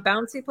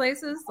bouncy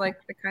places, like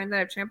the kind that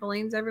have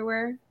trampolines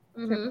everywhere.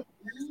 Mm-hmm.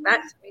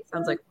 That to me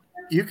sounds like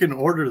You can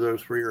order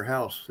those for your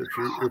house if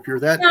you're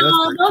that No,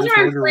 desperate. those Just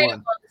are order inflatable.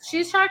 one.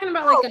 She's talking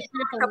about like a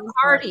a trampoline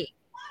party.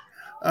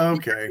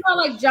 Okay. About,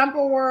 like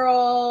Jumper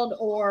World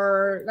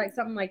or like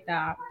something like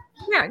that.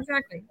 Yeah,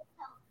 exactly.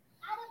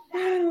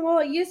 Well,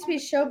 it used to be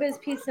Showbiz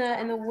Pizza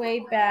in the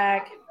way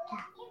back.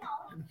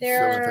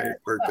 They're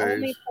 7th, 8th the only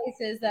birthdays.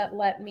 places that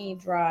let me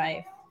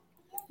drive.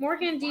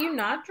 Morgan, do you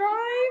not drive?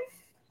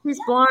 He's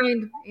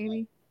blind,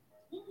 Amy.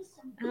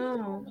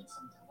 Oh.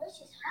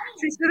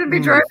 She shouldn't be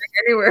driving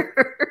anywhere.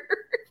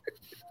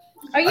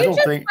 Are you I don't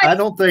just think like, I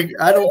don't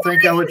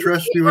think I would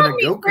trust you in a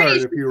She's go kart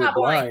if she's you were not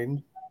blind.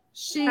 blind.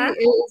 She Huh?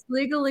 is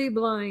legally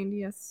blind.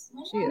 Yes,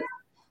 she is.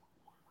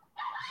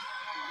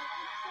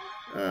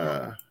 You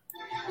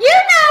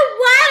know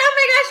what? Oh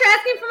my gosh, you're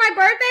asking for my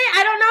birthday?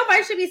 I don't know if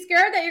I should be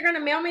scared that you're gonna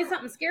mail me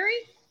something scary.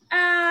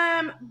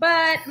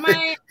 But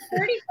my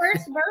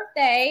 31st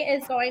birthday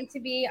is going to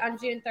be on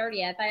June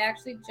 30th. I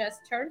actually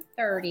just turned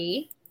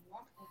 30.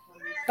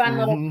 Fun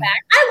little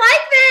fact. I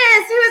like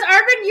this. Who is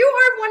Arvin? You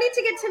are wanting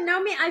to get to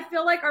know me. I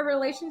feel like our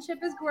relationship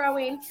is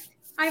growing.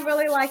 I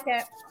really like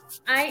it.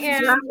 I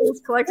am.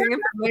 He's collecting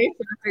information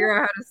to figure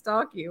out how to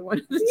stalk you. What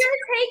is You're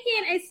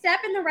taking a step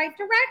in the right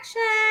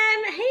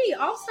direction. Hey,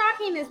 all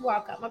stalking is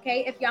welcome.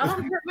 Okay, if y'all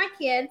don't hurt my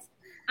kids,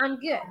 I'm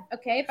good.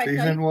 Okay, if I tell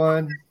Season you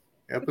 1,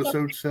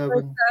 episode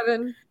 7.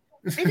 7?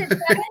 is it 7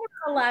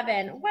 or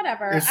 11?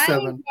 Whatever. It's I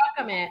 7.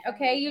 welcome it.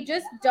 Okay, you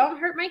just don't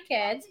hurt my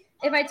kids.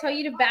 If I tell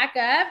you to back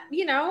up,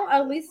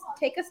 at least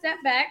take a step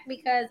back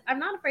because I'm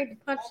not afraid to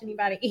punch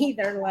anybody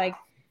either. Like,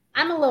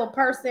 I'm a little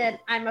person.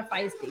 I'm a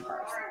feisty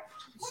person.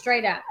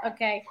 Straight up.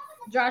 Okay.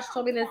 Josh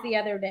told me this the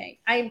other day.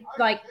 I'm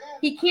like,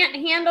 he can't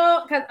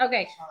handle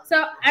okay.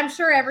 So I'm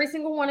sure every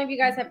single one of you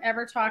guys have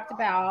ever talked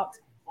about,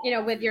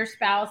 with your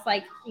spouse,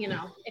 like,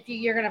 if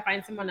you're going to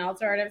find someone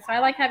else or whatever. So I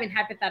like having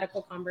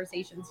hypothetical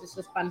conversations. It's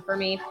just fun for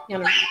me.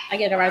 I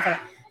get a rise out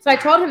of it. So I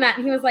told him that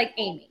and he was like,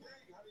 Amy,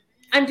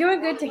 I'm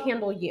doing good to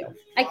handle you.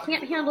 I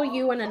can't handle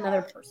you and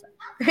another person.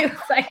 I was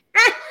like,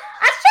 that's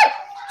true.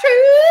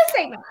 True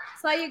statement.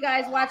 Saw you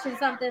guys watching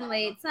something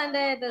late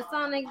Sunday, the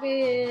Sonic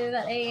booth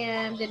at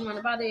AM. Didn't want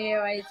to bother you.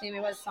 I assume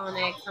it was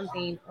Sonic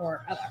something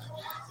or other.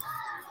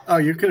 Oh,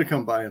 you could have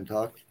come by and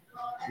talked.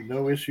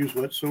 No issues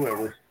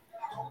whatsoever.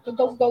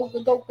 Go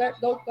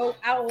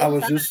out. I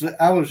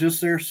was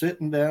just there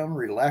sitting down,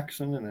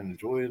 relaxing and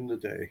enjoying the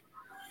day.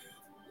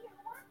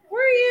 Were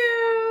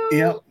you?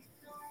 Yep.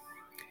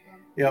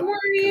 Were 'Cause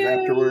you?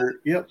 afterward,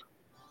 yep.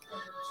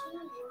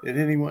 Did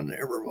anyone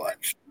ever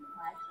watch?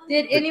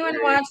 Did anyone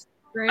watch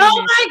Great Oh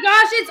name. my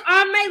gosh, it's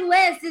on my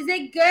list. Is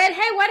it good?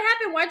 Hey, what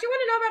happened? Why'd you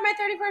want to know about my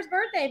 31st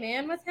birthday,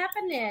 man? What's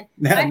happening?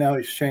 Now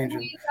he's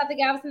changing. About the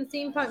Galveston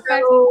Steampunk So,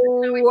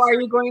 Festival. are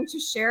you going to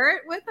share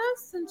it with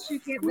us since you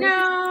can't make it?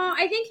 No,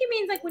 I think he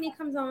means like when he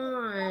comes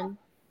on.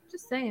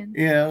 Just saying.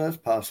 Yeah, that's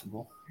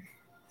possible.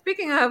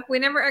 Speaking of, we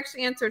never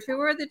actually answered. Who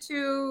are the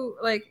two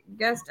like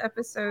guest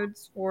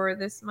episodes for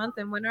this month,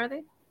 and when are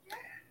they?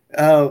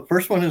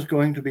 First one is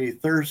going to be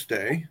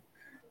Thursday,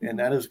 and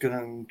that is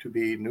going to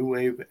be New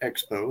Wave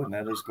Expo, and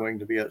that is going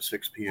to be at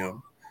 6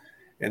 p.m.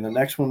 And the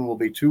next one will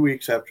be 2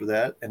 weeks after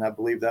that, and I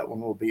believe that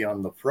one will be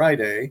on the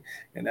Friday,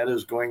 and that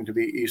is going to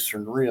be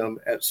Eastern Rim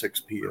at 6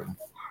 p.m.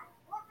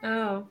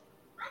 Oh.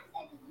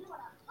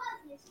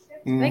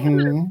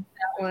 Mm-hmm.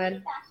 That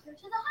one.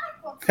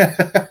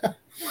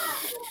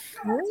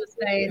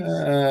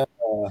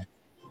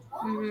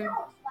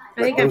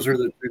 But those are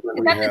the two that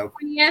we have.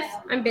 Yes,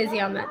 I'm busy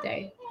on that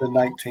day. The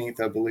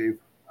 19th, I believe,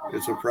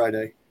 is a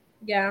Friday.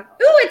 Yeah. Ooh,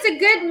 it's a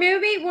good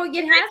movie. Well,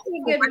 it has to be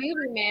a good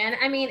movie, man.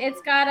 I mean,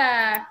 it's got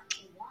a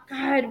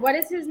God. What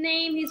is his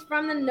name? He's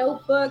from The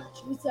Notebook.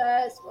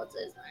 Jesus, what's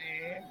his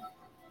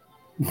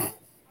name?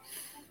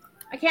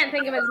 I can't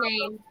think of his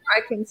name.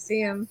 I can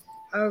see him.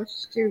 Oh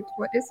shoot,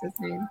 what is his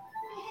name?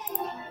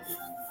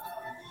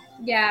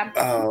 Yeah.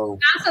 Oh,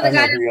 Also, the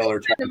guy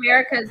that plays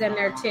America's in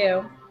there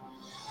too.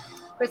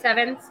 Chris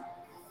Evans.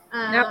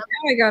 Now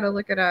I gotta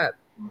look it up.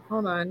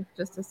 Hold on,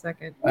 just a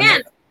second.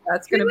 Man,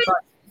 that's gonna.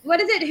 What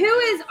is it? Who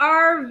is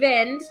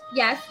Arvind?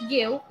 Yes,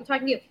 you. I'm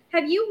talking to you.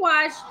 Have you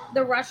watched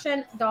The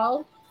Russian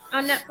Doll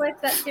on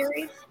Netflix? That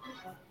series.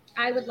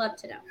 I would love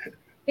to know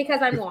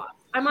because I'm lost.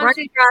 I'm on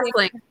Ryan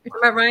Gosling. You're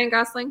talking about Ryan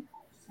Gosling?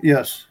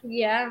 Yes.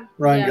 Yeah.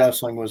 Ryan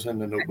Gosling was in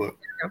The Notebook.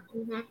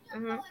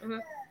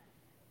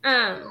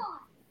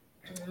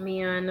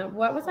 Man,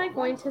 what was I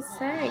going to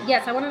say?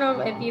 Yes, I want to know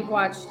if you've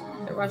watched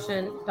The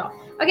Russian Doll.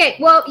 Okay,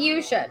 well,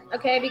 you should.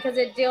 Okay, because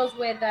it deals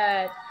with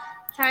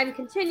time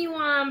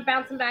continuum,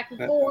 bouncing back and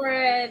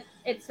forth.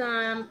 It's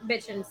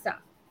bitchin' stuff.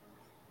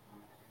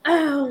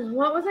 Oh,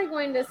 what was I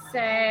going to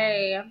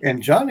say?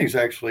 And Johnny's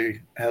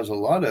actually has a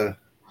lot of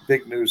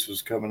big news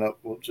is coming up.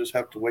 We'll just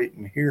have to wait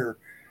and hear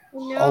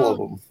all of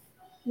them.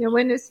 Yeah,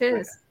 when is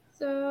his?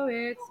 So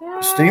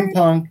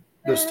excited.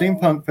 The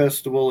Steampunk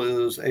Festival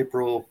is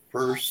April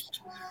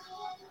 1st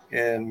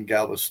in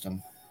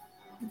Galveston.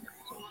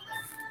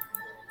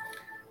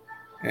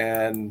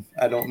 And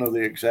I don't know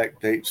the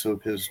exact dates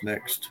of his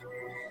next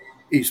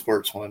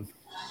esports one.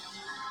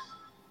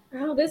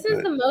 Oh, this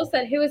is the most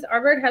that Who is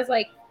Arbord has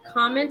like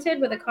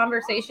commented with a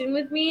conversation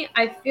with me.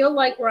 I feel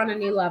like we're on a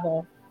new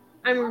level.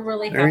 I'm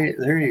really happy.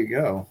 There you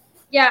go.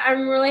 Yeah,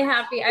 I'm really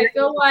happy. I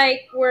feel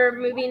like we're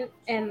moving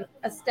in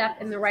a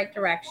step in the right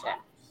direction.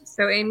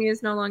 So Amy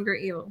is no longer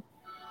evil.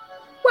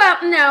 Well,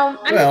 no.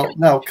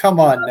 No, come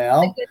on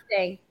now. A good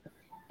thing.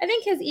 I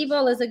think his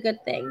evil is a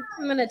good thing.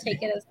 I'm going to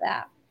take it as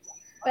that.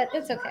 But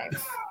it's okay.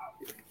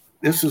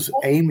 This is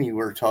Amy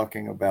we're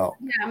talking about.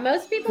 Yeah,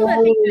 most people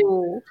that think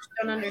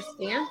don't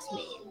understand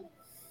me.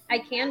 I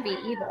can be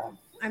evil.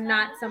 I'm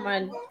not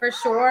someone, for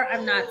sure,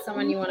 I'm not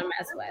someone you want to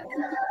mess with.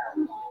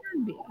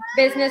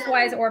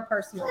 Business-wise or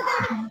personal.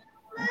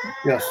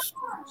 Yes.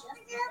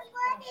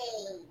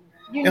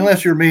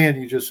 Unless you're me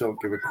and you just don't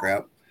give a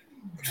crap.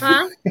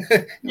 Huh?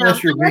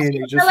 Unless you're me and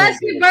you just don't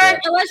give a crap.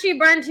 Unless you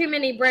burn too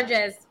many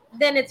bridges,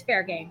 then it's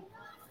fair game.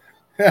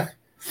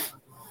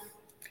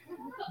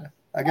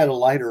 I got a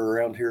lighter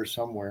around here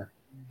somewhere.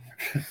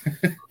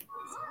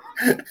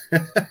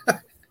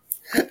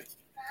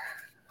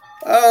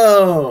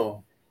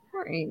 Oh.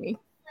 Poor Amy.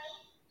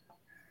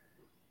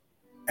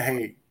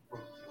 Hey,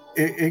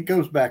 it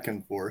goes back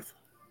and forth.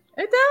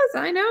 It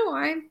does. I know.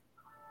 I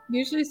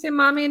usually say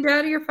mommy and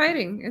daddy are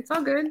fighting. It's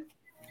all good.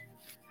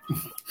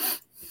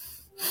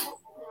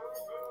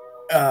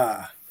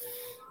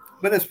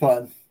 But it's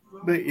fun.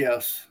 But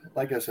yes,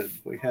 like I said,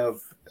 we have,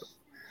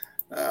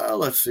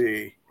 let's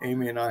see,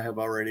 Amy and I have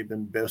already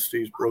been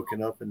besties,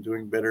 broken up, and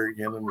doing better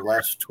again in the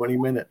last 20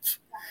 minutes.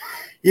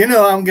 You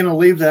know, I'm going to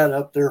leave that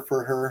up there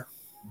for her.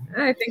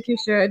 I think you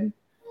should.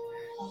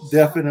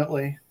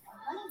 Definitely.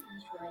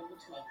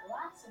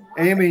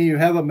 Amy, you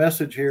have a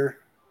message here.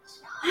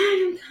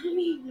 I'm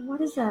coming.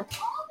 What is that?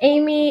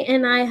 Amy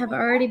and I have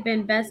already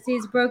been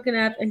besties, broken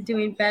up, and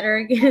doing better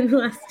again in the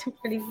last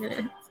 20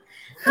 minutes.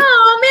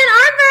 Oh, man,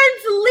 our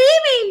bird's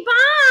leaving.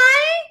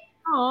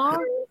 Bye. Aw.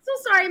 I'm so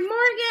sorry.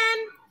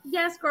 Morgan.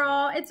 Yes,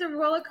 girl. It's a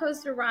roller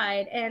coaster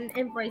ride, and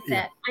embrace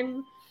it.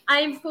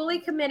 I'm fully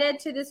committed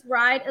to this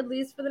ride at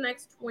least for the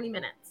next 20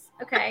 minutes.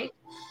 Okay?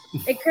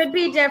 It could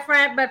be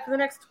different, but for the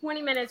next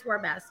 20 minutes,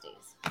 we're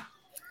besties.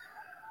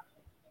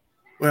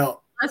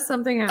 Well, unless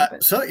something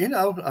happens. So, you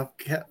know, I've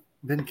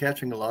been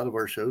catching a lot of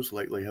our shows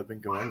lately have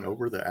been going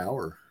over the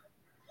hour,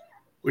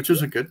 which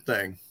is a good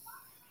thing.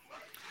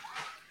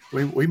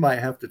 We might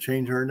have to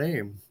change our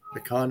name, the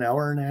Con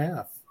Hour and a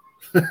Half.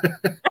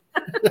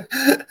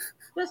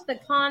 Just the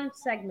con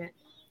segment.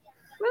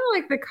 Well,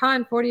 like the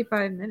con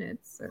 45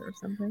 minutes or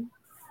something.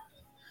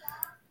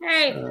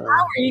 Hey,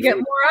 you get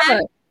more of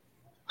it.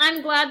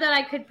 I'm glad that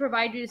I could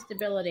provide you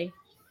stability.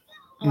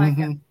 I like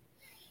it. Mhm.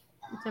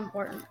 It's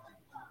important.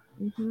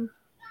 Mm-hmm.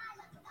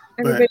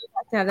 Everybody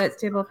has to have that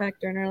stable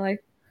factor in our life.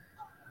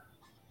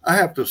 I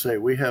have to say,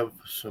 we have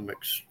some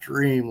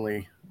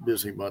extremely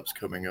busy months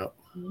coming up,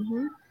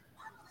 Mm-hmm.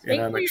 Speak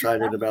and I'm for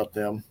excited yourself. about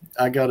them.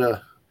 I got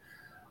to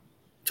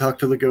talk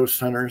to the ghost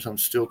hunters. I'm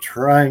still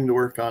trying to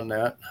work on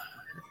that.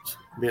 It's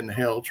been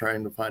hell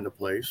trying to find a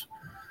place.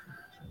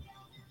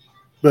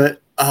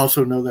 But I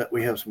also know that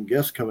we have some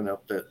guests coming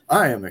up that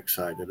I am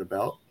excited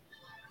about.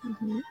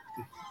 Mm-hmm.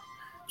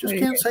 Just What are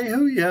you can't say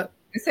who yet.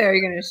 So are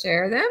you going to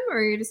share them, or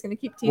are you just going to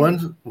keep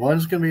teasing?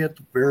 One's going to be at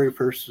the very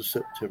 1st of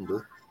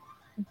September.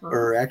 Uh-huh.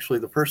 Or actually,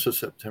 the 1st of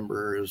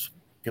September is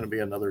going to be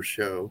another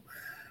show.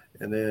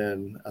 And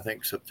then I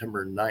think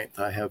September 9th,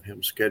 I have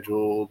him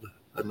scheduled,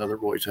 another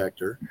voice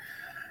actor.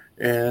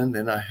 And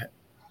then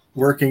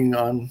working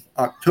on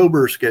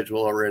October schedule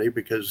already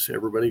because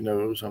everybody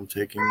knows I'm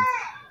taking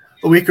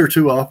a week or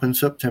two off in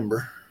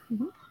September.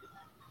 Mhm.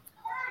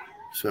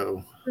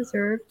 So,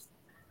 Deserved,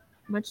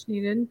 much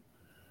needed.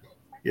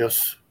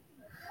 yes.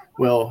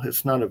 Well,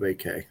 it's not a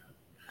vacay.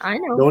 I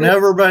know. Don't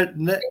ever, but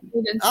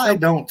I I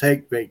don't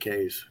take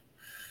vacays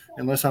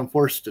unless I'm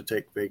forced to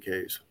take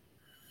vacays.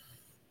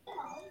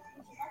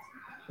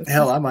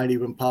 Hell, I might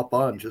even pop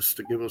on just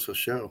to give us a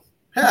show.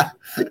 Ha!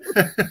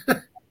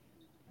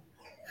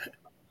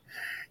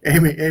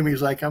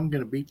 Amy's like, I'm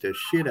going to beat the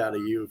shit out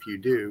of you if you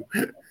do.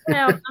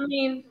 Well, I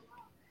mean,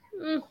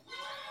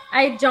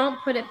 I don't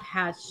put it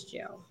past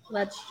you.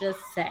 Let's just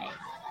say.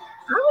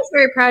 I was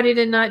very proud he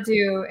did not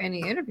do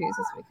any interviews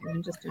this weekend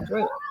and just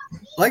enjoyed it.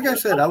 Like I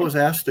said, I was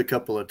asked a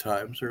couple of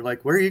times. They're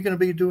like, where are you going to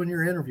be doing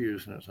your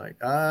interviews? And it's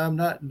like, I'm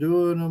not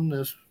doing them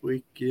this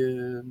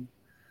weekend.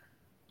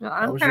 Well,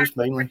 I was just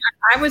mainly.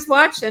 I was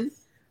watching.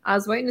 I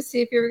was waiting to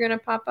see if you were going to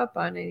pop up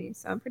on any.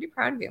 So I'm pretty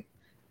proud of you.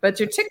 But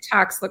your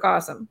TikToks look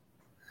awesome.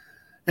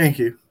 Thank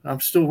you. I'm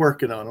still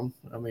working on them.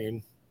 I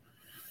mean,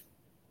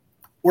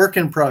 work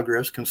in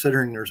progress,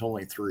 considering there's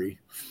only 3.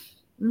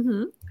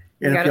 Mm-hmm.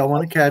 And if y'all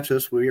want to catch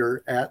us, we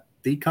are at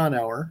the Con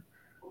Hour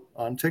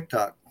on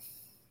TikTok.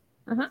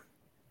 Uh-huh.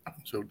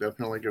 So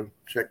definitely go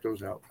check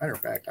those out. Matter of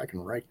fact, I can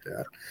write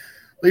that.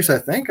 At least I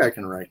think I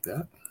can write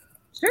that.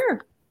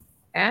 Sure.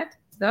 At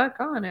the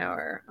Con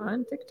Hour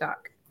on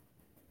TikTok.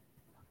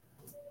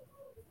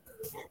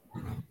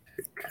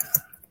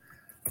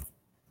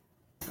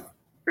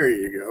 There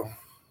you go.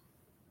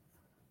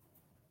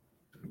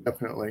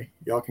 Definitely.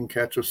 Y'all can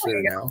catch us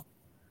there now.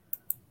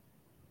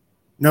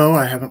 No,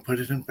 I haven't put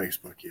it in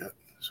Facebook yet.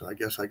 So I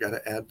guess I got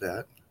to add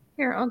that.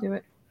 Here, I'll do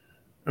it.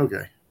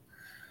 Okay.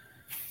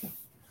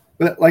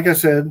 But like I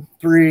said,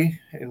 3,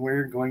 and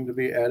we're going to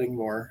be adding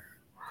more.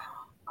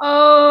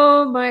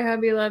 Oh, my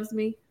hubby loves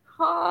me.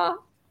 Ha.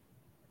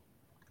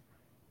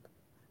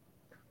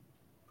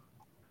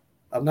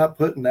 I'm not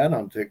putting that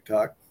on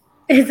TikTok.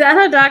 Is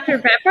that a Dr.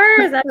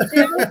 Pepper? Is that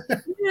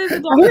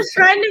I was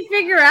trying to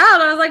figure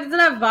out. I was like, is it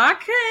a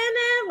vodka in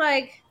it?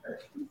 Like,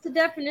 what's the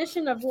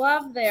definition of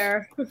love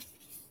there?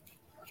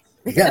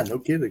 Yeah, no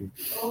kidding.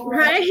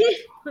 Right?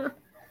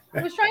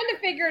 I was trying to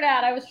figure it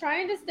out. I was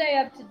trying to stay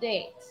up to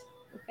date.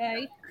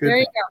 Okay. There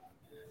you go.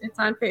 It's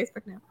on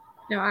Facebook now.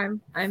 No,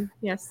 I'm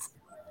yes.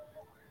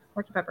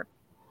 Dr. Pepper.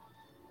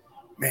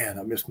 Man,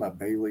 I miss my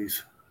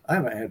Baileys. I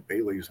haven't had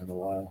Baileys in a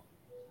while.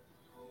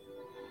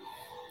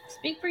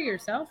 Speak for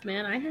yourself,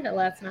 man. I had it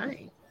last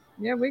night.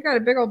 Yeah, we got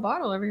a big old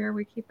bottle over here.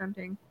 We keep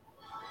emptying.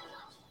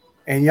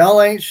 And y'all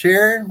ain't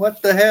sharing?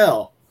 What the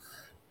hell?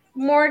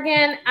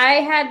 Morgan, I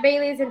had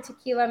Bailey's and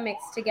tequila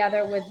mixed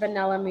together with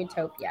vanilla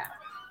Mootopia.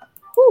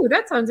 Ooh,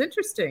 that sounds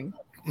interesting.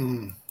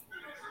 Mm.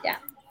 Yeah.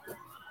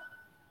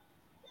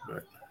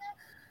 But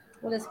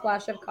with a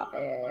splash of coffee.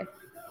 Oh,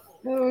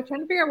 trying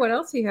to figure out what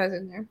else he has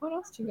in there. What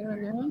else do you got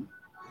in there?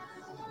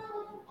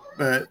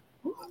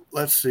 But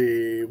let's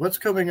see. What's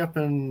coming up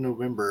in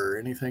November?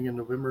 Anything in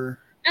November?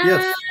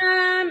 Yes.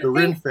 The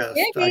Ren Fest.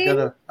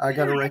 I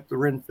gotta write the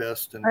Ren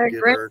Fest and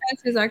get Ren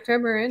Fest is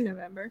October and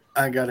November.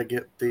 I gotta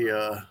get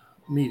the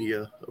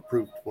media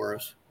approved for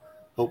us,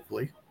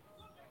 hopefully.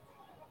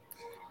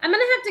 I'm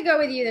gonna have to go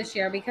with you this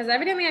year because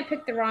evidently I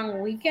picked the wrong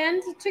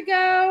weekend to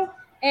go,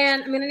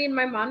 and I'm gonna need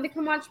my mom to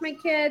come watch my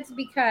kids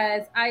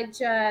because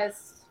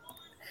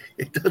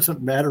It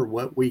doesn't matter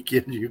what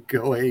weekend you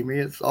go, Amy.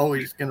 It's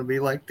always gonna be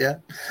like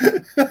that.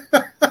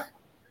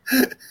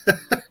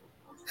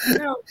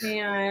 Oh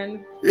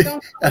man!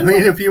 I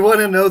mean, if you want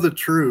to know the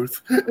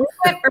truth,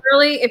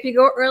 early. If you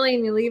go early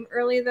and you leave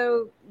early,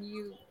 though,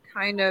 you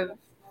kind of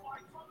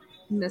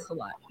miss a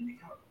lot.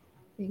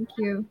 Thank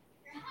you.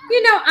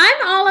 You know,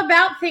 I'm all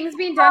about things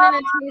being done in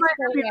a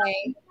tasteful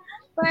way.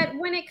 But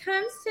when it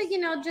comes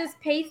to, just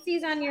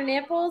pasties on your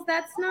nipples,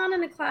 that's not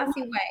in a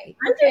classy way.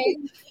 Okay.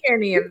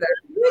 Any of them.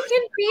 You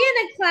can be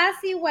in a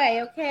classy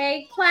way,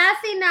 okay?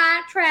 Classy,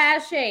 not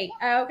trashy.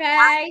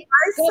 Okay.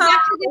 Go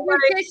back to the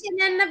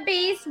Beautician and the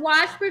Beast.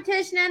 Watch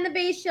Beautician and the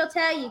Beast. She'll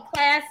tell you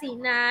classy,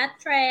 not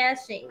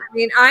trashy. I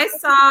mean, I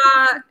saw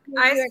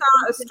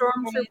a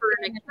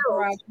stormtrooper in a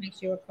garage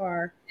makes you a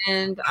car.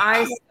 And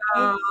I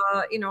saw,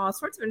 all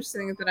sorts of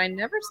interesting things, but I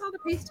never saw the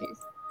pasties.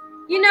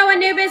 You know,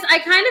 Anubis, I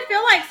kind of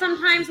feel like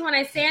sometimes when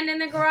I stand in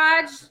the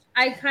garage,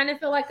 I kind of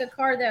feel like a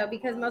car though,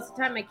 because most of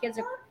the time my kids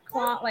are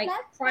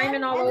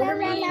climbing all over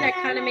me, and that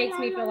kind of makes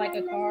me feel like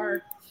a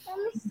car.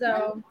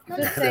 So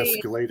just That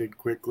saying. escalated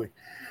quickly.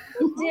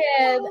 It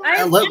did.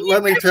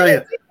 Let me tell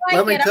you. Like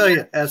Let me it. tell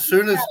you. As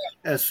soon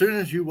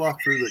as you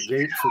walk through the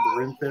gates of the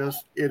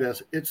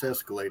Renfest, it's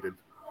escalated,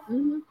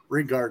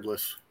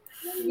 regardless.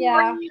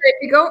 Yeah. If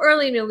you go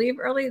early and you leave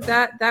early,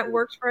 that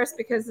worked for us,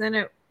 because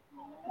then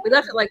we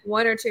left at like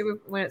 1 or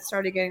 2 when it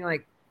started getting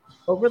like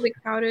overly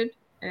crowded,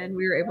 and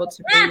we were able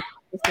to really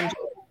just enjoy it.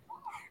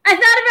 I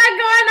thought about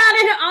going on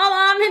an all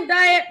almond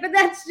diet, but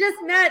that's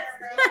just nuts.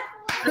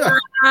 That's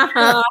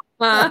awesome.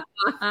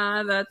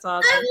 I love it.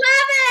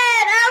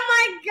 Oh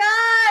my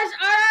gosh.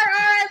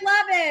 I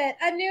love it.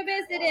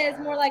 Anubis, it is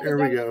more like There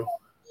a we go.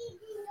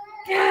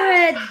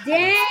 God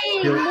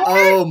dang.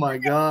 Oh my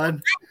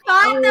God.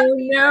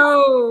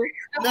 No.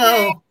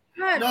 No.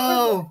 God,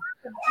 No.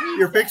 Jesus.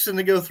 You're fixing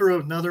to go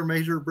through another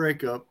major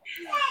breakup.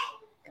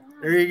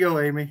 There you go,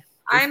 Amy.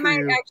 I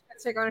might actually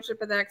take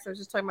ownership of that, because I was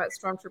just talking about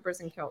stormtroopers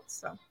and kilts.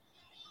 So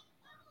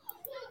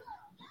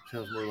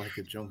Sounds more like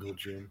a jungle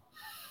gym.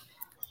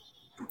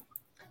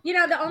 You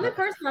know, the only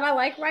person that I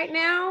like right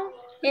now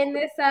in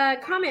this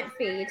comment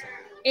feed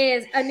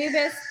is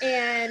Anubis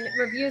and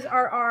Reviews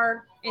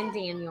RR and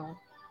Daniel.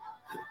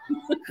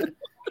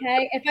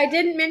 Okay, if I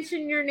didn't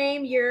mention your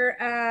name, you're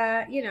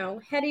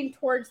heading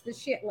towards the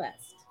shit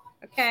list.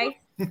 Okay.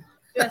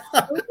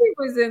 Julie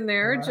was in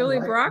there. Julie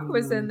Brock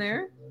was in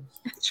there.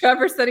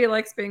 Trevor said he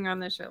likes being on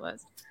the shit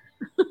list.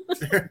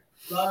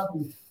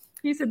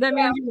 He said that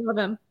means you love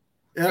him.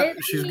 Yeah,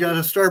 she's got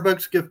a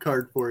Starbucks gift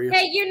card for you.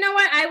 Hey, you know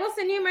what? I will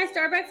send you my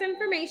Starbucks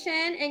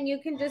information, and you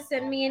can just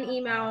send me an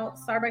email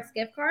Starbucks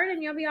gift card,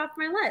 and you'll be off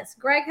my list.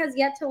 Greg has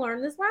yet to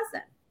learn this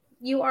lesson.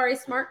 You are a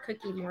smart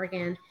cookie,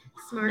 Morgan.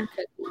 Smart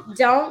cookie.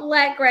 Don't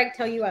let Greg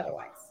tell you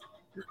otherwise.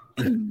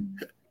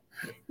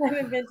 I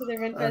haven't been to the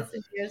Renfest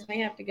in years. May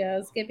have to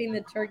go. Skipping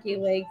the turkey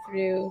leg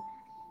through,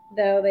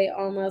 though they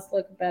almost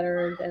look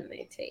better than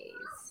they taste.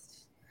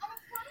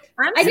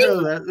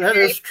 That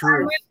is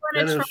true.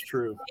 That is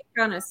true.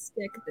 On a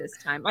stick this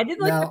time. I did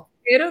like the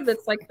potato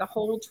that's like the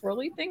whole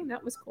twirly thing.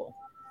 That was cool.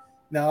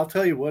 Now I'll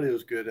tell you what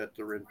is good at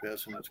the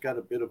Renfest, and it's got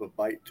a bit of a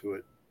bite to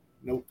it.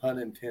 No pun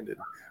intended.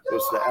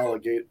 Was the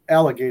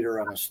alligator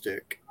on a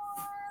stick?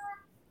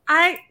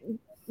 I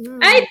do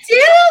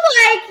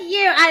like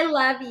you. I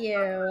love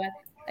you.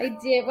 I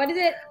do. What is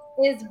it?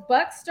 Is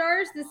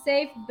Buckstars the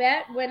safe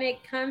bet when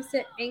it comes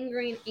to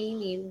angering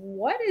Amy?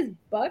 What is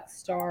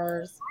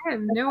Buckstars? I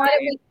have no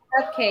idea.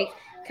 Cupcake.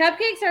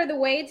 Cupcakes are the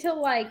way to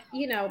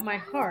my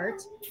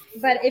heart.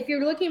 But if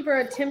you're looking for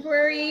a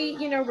temporary,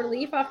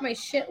 relief off my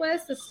shit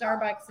list, the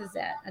Starbucks is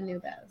it.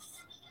 Anubis.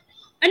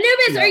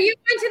 Anubis, Are you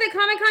going to the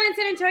Comic-Con in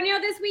San Antonio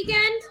this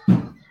weekend?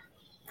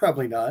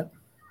 Probably not.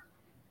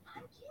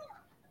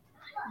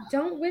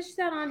 Don't wish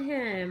that on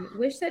him.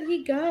 Wish that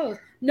he goes.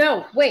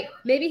 No, wait.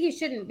 Maybe he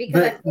shouldn't,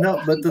 because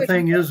the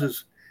thing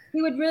is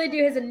he would really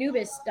do his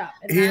Anubis stuff.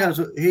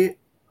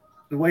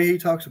 The way he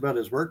talks about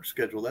his work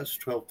schedule, that's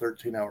 12,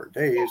 13-hour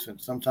days, and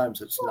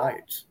sometimes it's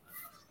nights.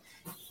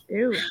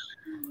 Ew.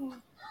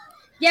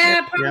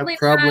 Yeah,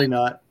 probably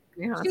not.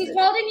 She's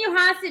holding you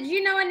hostage.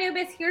 You know,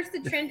 Anubis, here's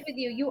the trend with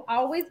you. You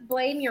always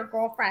blame your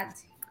girlfriend.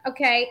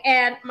 Okay,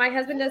 and my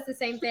husband does the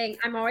same thing.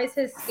 I'm always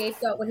his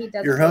scapegoat when he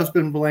does. Your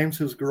husband blames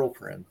his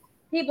girlfriend.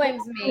 He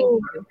blames me.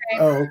 Okay?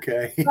 Oh,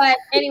 okay. But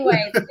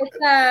anyway, it's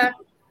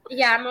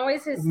I'm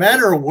always his.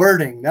 Matter of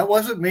wording. That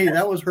wasn't me.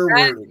 That was her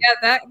wording. Yeah,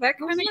 that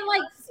kind of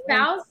like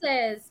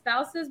spouses.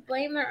 Spouses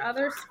blame their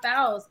other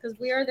spouse because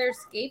we are their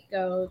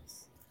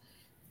scapegoats.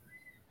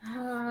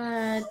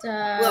 Well,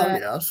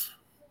 yes.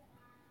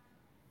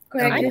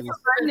 Greg,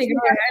 sometimes they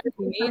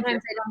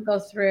don't go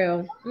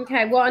through.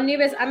 Okay, well,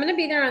 Anubis, I'm going to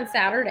be there on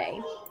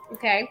Saturday.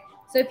 Okay,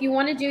 so if you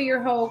want to do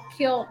your whole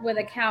kilt with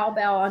a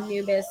cowbell on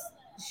Anubis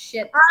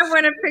shit, I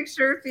want a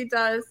picture if he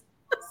does.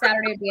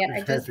 Saturday will be it. I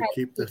just have to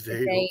keep the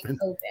date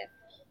open.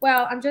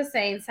 Well, I'm just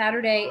saying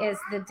Saturday is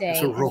the day.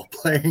 It's a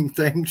role-playing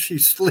thing. She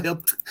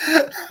slipped.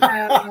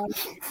 I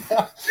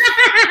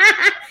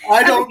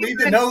don't need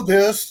to know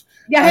this.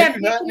 Yeah, I do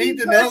not need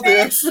to know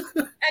this.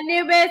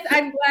 Anubis,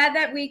 I'm glad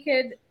that we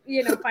could,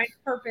 find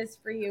purpose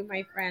for you,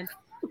 my friend.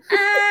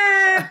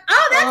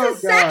 That's a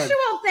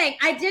sexual thing.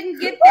 I didn't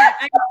get that.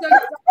 I'm so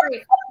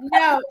sorry.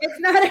 No, it's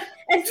not.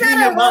 It's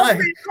not a role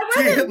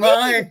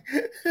TMI.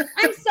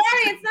 I'm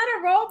sorry. It's not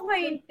a role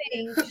playing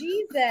thing.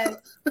 Jesus,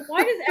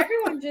 why does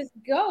everyone just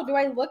go? Do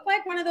I look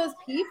like one of those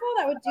people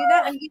that would do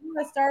that? I'm giving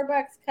a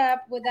Starbucks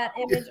cup with that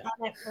image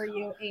on it for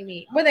you,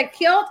 Amy. With a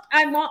kilt,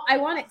 I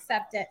won't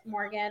accept it,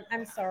 Morgan.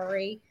 I'm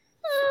sorry.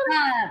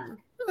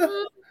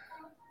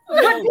 What,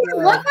 do you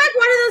look like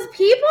one of those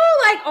people?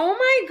 Like, oh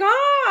my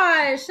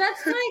gosh,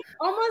 that's like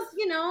almost,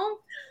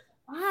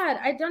 God,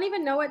 I don't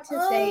even know what to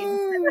say.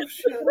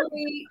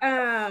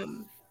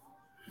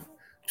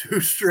 Two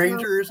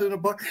strangers in a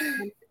bar.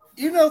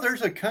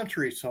 There's a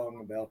country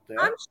song about that.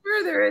 I'm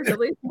sure there is at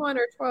least 1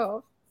 or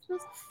 12.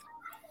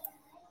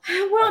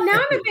 Well, now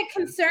I'm a bit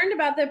concerned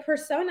about the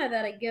persona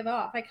that I give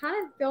off. I kind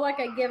of feel like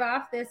I give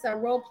off this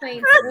role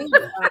playing swing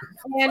vibe,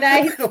 and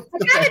I kind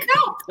of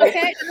don't. Okay,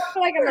 I don't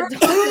feel like I'm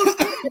adult.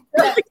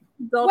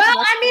 Well,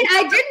 I mean,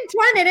 I didn't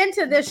turn it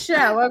into this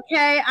show.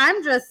 Okay,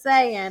 I'm just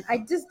saying. I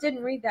just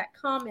didn't read that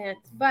comment,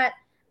 but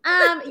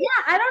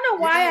yeah, I don't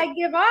know why I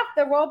give off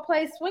the role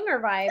play swinger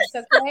vibes.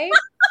 Okay,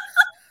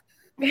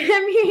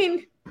 I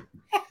mean.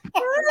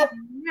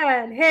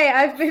 Man, hey,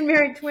 I've been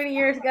married 20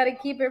 years, got to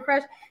keep it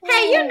fresh.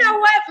 Hey, you know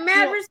what?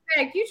 Mad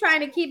respect. You trying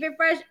to keep it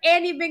fresh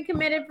and you've been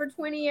committed for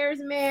 20 years,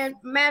 man.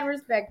 Mad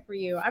respect for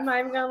you. I'm not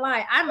even going to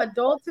lie. I'm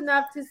adult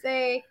enough to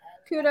say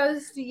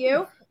kudos to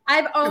you.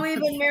 I've only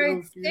been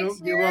married 6 years.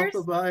 Give off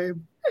the vibe.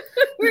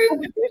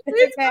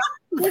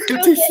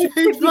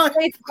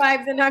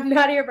 Vibes, and I'm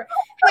not here for.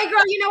 Hey,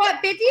 girl, you know what?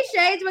 50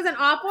 Shades was an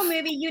awful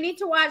movie. You need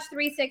to watch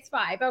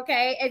 365.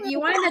 Okay, if you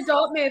want an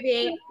adult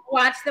movie,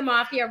 watch the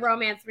Mafia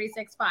Romance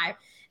 365.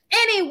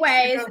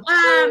 Anyways,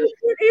 now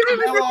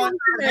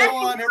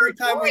on, every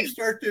time we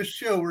start this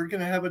show, we're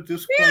gonna have a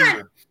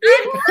disclaimer.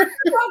 Okay,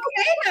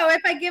 though,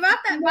 if I give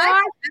up that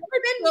vibe,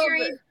 I've been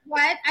married.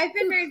 What? I've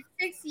been married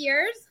 6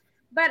 years.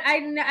 But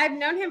I've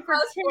known him for 10.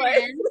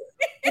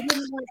 I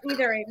didn't want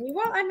either of me.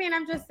 Well, I mean,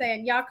 I'm just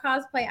saying, y'all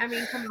cosplay. I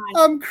mean, come on.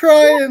 I'm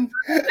crying.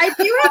 I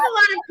do have a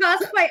lot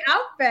of cosplay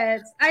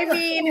outfits. I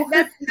mean,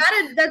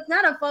 that's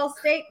not a false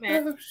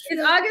statement. Oh,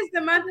 it's August,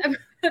 the month of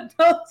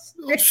adult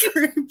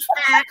streams.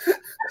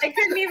 I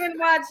couldn't even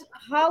watch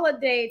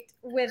Holiday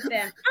with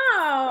them.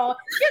 Oh,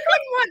 you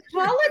couldn't watch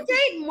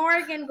Holiday,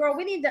 Morgan, girl.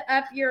 We need to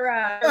up your.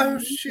 Oh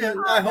shit!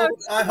 I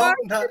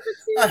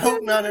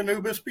hope not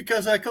Anubis,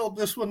 because I called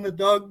this one the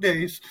dog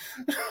days.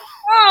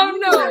 Oh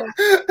no!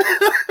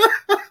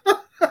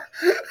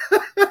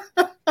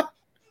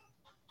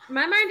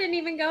 My mind didn't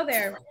even go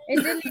there.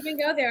 It didn't even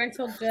go there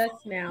until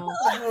just now.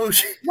 Oh,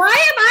 why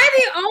am I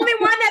the only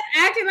one that's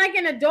acting like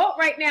an adult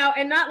right now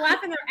and not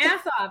laughing their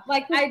ass off?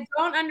 Like, I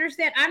don't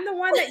understand. I'm the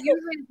one that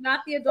usually is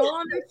not the adult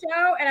on the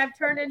show, and I've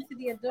turned into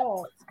the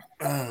adult.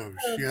 Oh,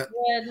 shit.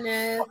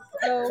 Goodness.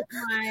 Oh,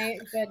 my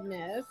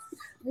goodness.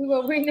 We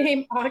will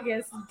rename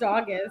August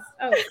Doggust.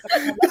 Oh,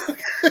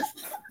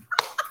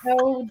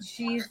 oh,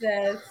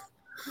 Jesus.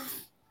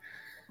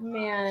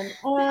 Man,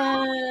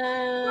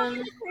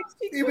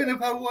 even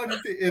if I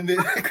wanted to end it,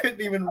 I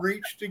couldn't even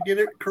reach to get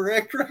it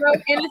correct. Right?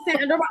 So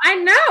innocent, adorable. I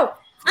know.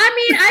 I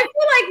mean, I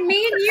feel like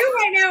me and you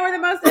right now are the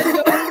most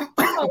adorable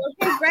people.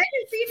 Okay, Greg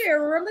and CJ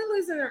are really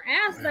losing their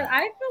ass, but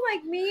I feel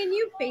like me and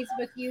you,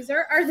 Facebook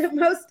user, are the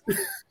most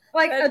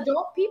like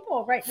adult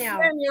people right now.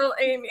 Daniel,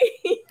 Amy.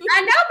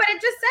 I know, but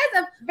it just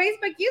says a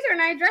Facebook user,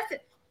 and I addressed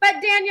it. But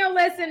Daniel,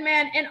 listen,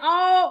 man, in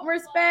all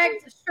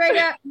respect, straight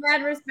up,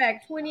 mad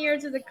respect. 20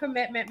 years is a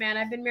commitment, man.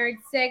 I've been married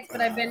 6,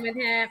 but I've been with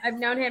him. I've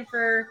known him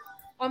for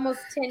almost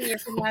 10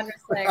 years in mad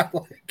respect.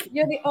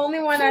 You're the only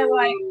one I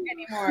like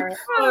anymore.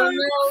 Oh,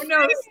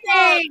 no,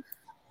 stop.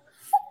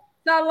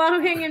 So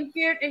low-hanging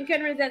fruit and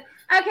couldn't resist.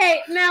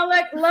 Okay, now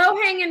look,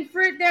 low-hanging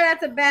fruit there,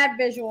 that's a bad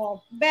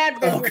visual. Bad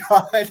visual.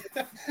 Oh, God.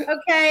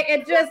 Okay,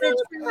 it's a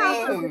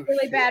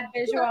really bad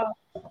visual.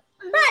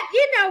 But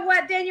you know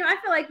what, Daniel? I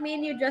feel like me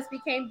and you just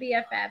became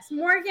BFFs.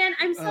 Morgan,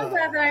 I'm so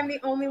glad that I'm the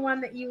only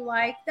one that you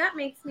like. That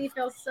makes me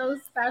feel so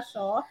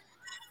special.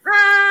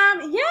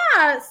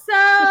 Yeah,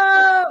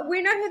 so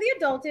we know who the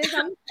adult is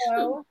on the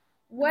show.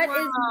 What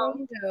is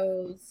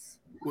mangoes?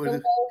 The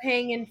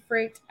low-hanging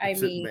fruit, I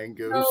mean.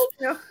 Mangoes. Oh,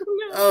 no.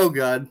 Oh,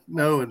 God.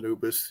 No,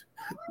 Anubis.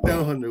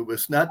 No,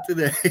 Anubis. Not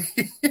today.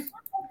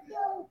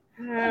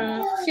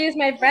 She's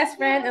my best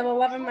friend and the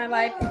love of my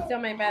life. Is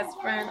still my best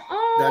friend.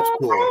 Oh, that's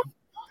cool.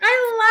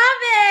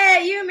 I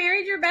love it. You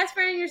married your best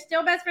friend and you're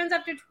still best friends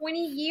after 20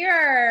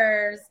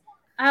 years.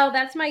 Oh,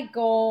 that's my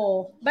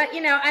goal. But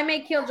you know, I may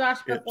kill Josh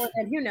before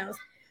then. Who knows?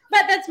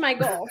 But that's my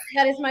goal.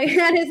 That is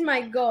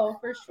my goal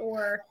for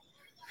sure.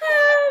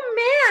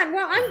 Oh man.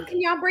 Well, can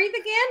y'all breathe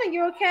again? Are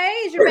you okay?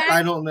 Is your back?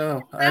 I don't know.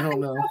 So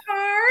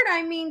hard.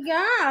 I mean,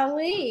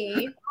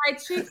 golly. My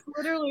cheeks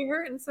literally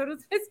hurt, and so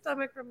does my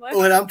stomach from last.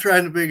 What I'm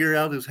trying to figure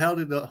out is how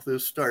did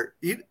this start?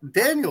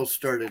 Daniel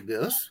started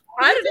this.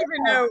 I didn't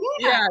even know.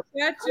 Yeah,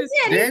 that's just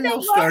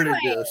Daniel started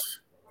this.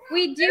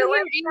 We do hear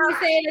Amy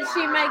say that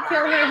she might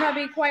kill her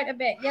hubby quite a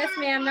bit. Yes,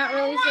 ma'am. Not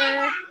really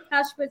sure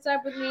how she puts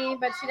up with me,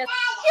 but she does.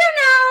 You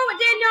know,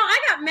 Daniel, I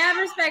got mad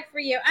respect for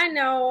you. I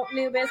know,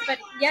 Nubis, but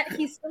yet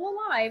he's still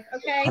alive.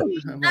 Okay.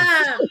 You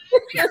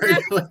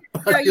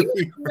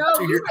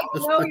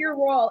know your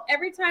role.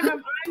 Every time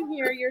I'm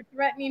here, you're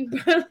threatening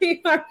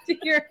bodily harm to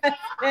your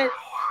husband.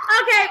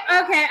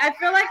 Okay. I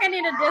feel like I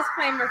need a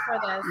disclaimer for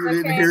this.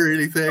 You didn't hear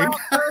anything.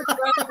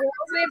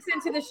 Lives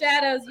into the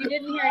shadows. You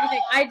didn't hear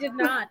anything. I did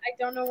not. I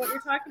don't know what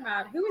you're talking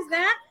about. Who is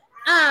that?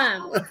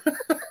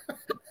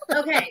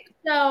 Okay,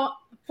 so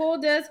full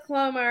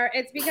disclaimer,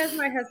 it's because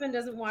my husband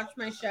doesn't watch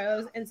my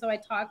shows, and so I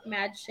talk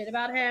mad shit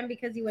about him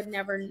because he would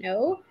never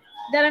know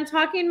that I'm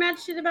talking mad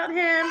shit about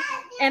him.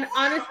 And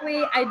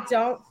honestly, I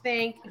don't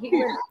think he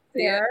would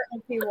care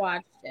if he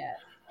watched it.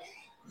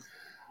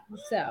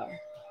 So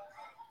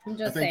I'm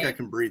just saying. I think I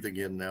can breathe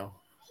again now.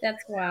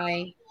 That's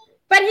why.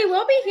 But he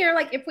will be here.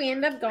 Like if we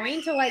end up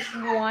going to like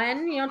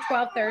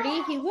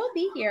 12:30, he will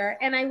be here,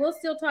 and I will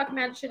still talk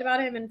mad shit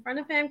about him in front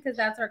of him because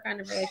that's our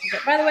kind of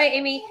relationship. By the way,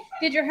 Amy,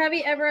 did your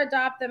hubby ever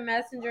adopt the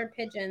messenger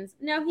pigeons?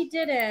 No, he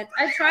didn't.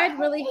 I tried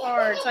really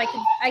hard so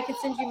I could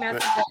send you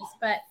messages,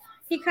 but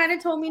he kind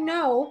of told me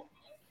no.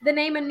 The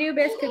name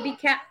Anubis could be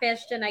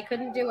catfished, and I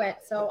couldn't do it.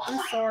 So I'm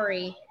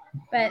sorry,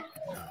 but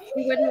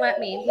he wouldn't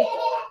let me.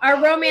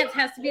 Our romance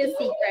has to be a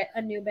secret,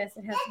 Anubis.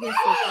 It has to be a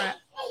secret.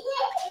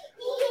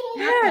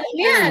 God,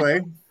 man,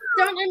 Anyway,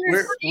 don't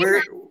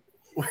understand.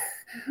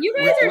 You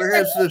guys are. Where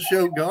has the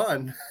show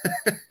gone?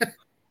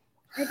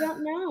 I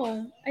don't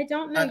know.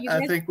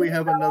 I think we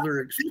have another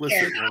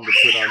explicit one to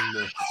put on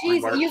the.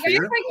 Jeez, you guys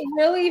like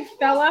really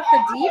fell off the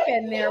deep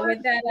end there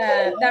with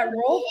that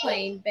role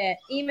playing bit.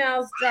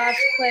 Emails Josh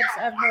clips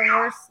of her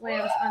worst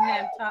slams on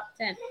them top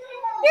 10.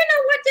 You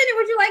know what, Jenny?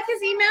 Would you like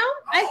his email?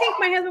 I think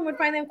my husband would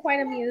find them quite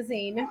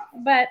amusing,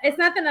 but it's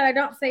nothing that I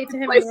don't say to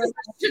him.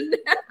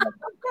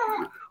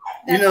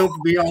 To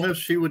be honest,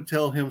 she would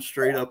tell him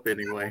straight up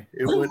anyway.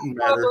 It wouldn't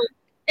matter.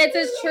 It's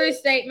a true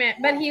statement,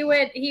 but he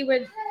would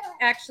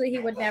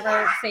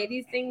never say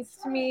these things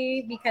to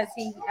me because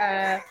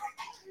I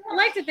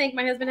like to think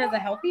my husband has a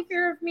healthy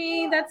fear of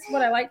me. That's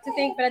what I like to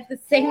think, but at the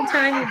same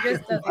time, he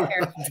just doesn't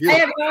care. I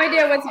have no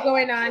idea what's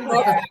going on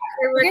here.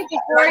 Forget the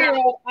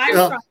 4-year-old. I'm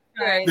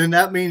traumatized. Then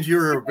that means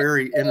you're a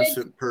very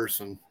innocent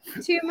person.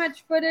 Too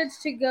much footage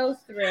to go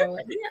through.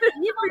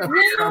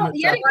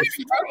 That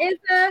is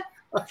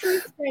a true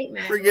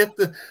statement. Forget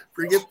the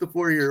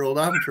 4-year-old.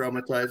 I'm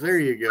traumatized. There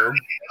you go.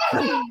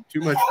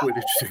 Too much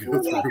footage to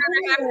go through.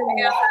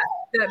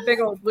 That big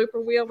old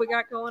blooper wheel we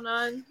got going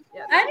on.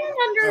 Yeah, I don't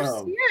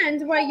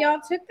understand why y'all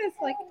took this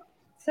like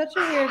such a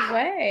weird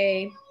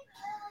way.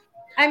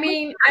 I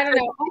mean, I don't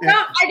know.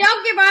 I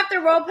don't give off the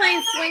role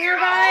playing swinger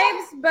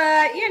vibes,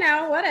 but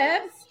what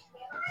ifs?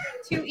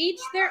 To each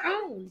their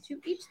own.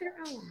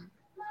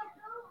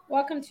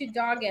 Welcome to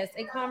Doggist,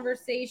 a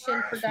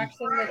conversation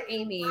production with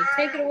Amy.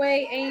 Take it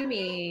away,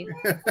 Amy.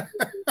 How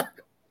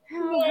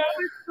do I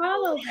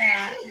follow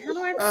that?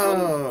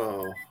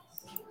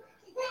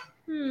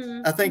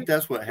 I think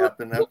that's what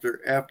happened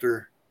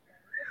after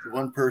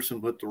one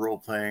person put the role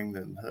playing,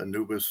 then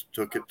Anubis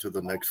took it to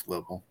the next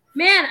level.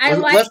 Man,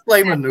 let's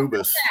blame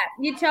Anubis.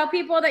 You tell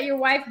people that your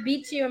wife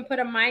beats you and put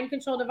a mind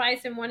control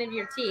device in one of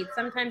your teeth.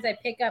 Sometimes I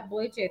pick up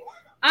Bluetooth.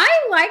 I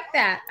like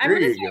that. I'm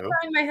going to start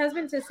telling my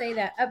husband to say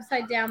that.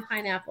 Upside down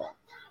pineapple.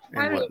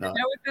 I don't even know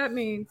what that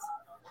means.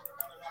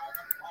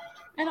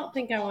 I don't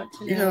think I want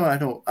to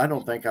know. I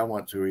don't think I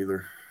want to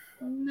either.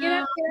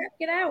 No.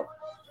 Get out.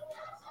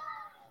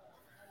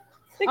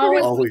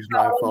 Always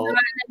my fault.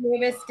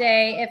 Anubis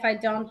Day if I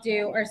don't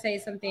do or say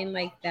something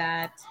like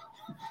that.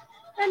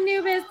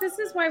 Anubis, this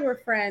is why we're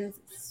friends.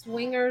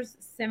 Swingers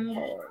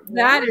symbol.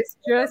 That is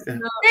just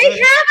not. They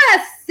have a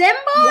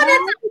symbol and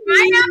it's a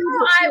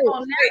pineapple. I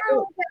will never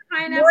look at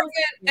pineapple.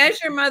 Morgan,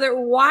 as your mother,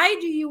 why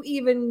do you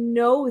even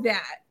know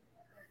that?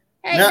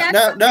 Hey,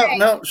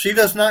 no. She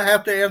does not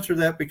have to answer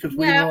that because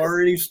we have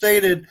already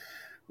stated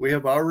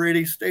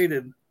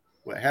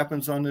what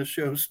happens on this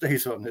show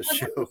stays on this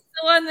show.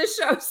 Still on the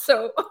show,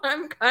 so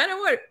I'm kind of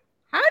wondering.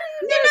 How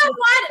do you know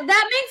what?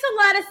 That makes a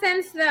lot of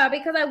sense though,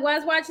 because I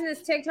was watching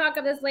this TikTok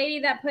of this lady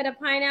that put a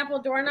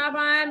pineapple doorknob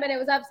on, but it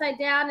was upside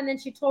down, and then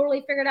she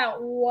totally figured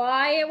out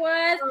why it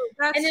was,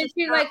 and then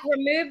she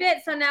removed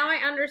it. So now I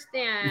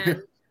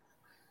understand.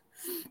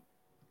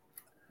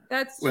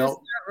 That's just not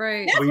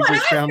right. That's what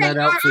just found that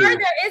out too.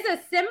 There is a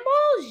symbol.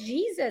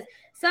 Jesus,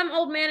 some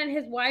old man and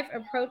his wife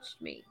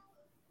approached me.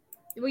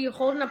 Were you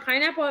holding a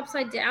pineapple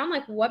upside down?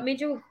 Like, what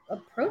made you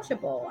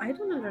approachable? I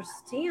don't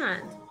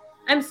understand.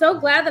 I'm so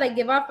glad that I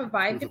give off a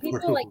vibe to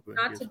people, like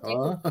not to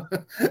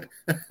dig.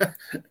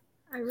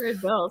 I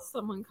read bells.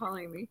 Someone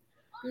calling me.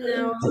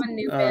 No, I'm a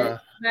new bit.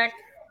 Back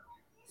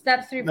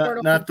steps through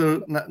portal.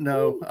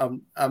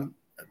 I'm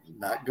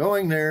not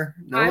going there.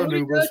 No,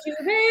 Anubis.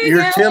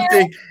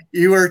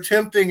 You are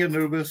tempting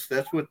Anubis.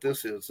 That's what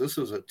this is. This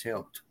is a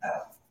tempt.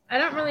 I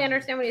don't really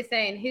understand what he's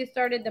saying. Who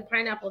started the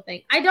pineapple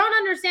thing? I don't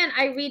understand.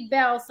 I read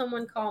bells.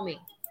 Someone call me.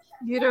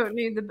 You don't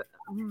need the.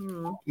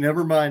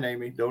 Never mind,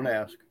 Amy. Don't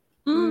ask.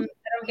 I don't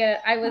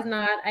get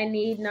it. I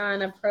need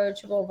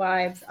non-approachable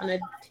vibes on a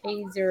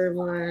taser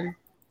one.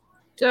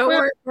 Don't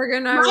worry, we're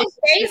gonna. My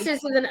face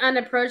is an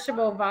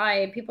unapproachable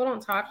vibe. People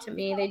don't talk to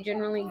me. They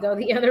generally go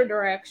the other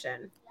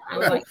direction. I'm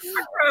like,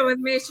 what's wrong with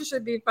me? She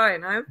should be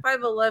fine. I'm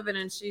 5'11"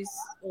 and she's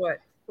what,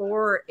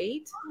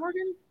 4'8",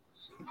 Morgan?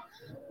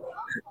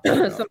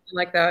 Something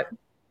like that.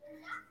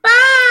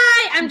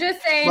 Bye. I'm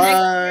just saying.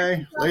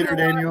 Bye. Later,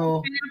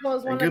 Daniel.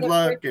 And good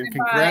luck and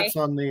congrats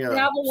on the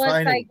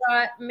signing.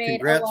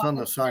 Congrats on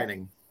the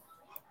signing.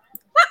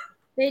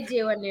 They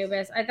do,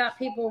 Anubis. I thought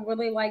people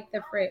really liked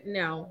the fruit.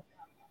 No.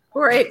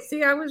 4'8".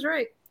 See, I was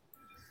right.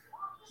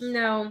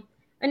 No.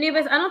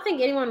 Anubis, I don't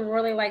think anyone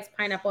really likes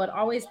pineapple. It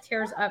always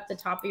tears up the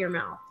top of your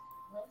mouth.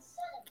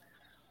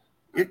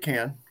 It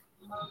can.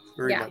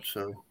 Very much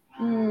so.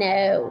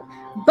 No.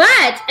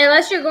 But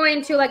unless you're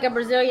going to like a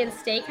Brazilian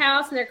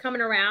steakhouse and they're coming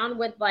around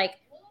with like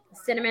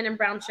cinnamon and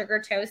brown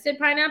sugar toasted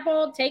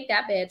pineapple, take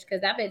that bitch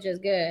because that bitch is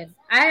good.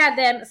 I had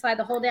them slide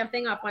the whole damn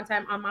thing off one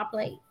time on my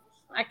plate.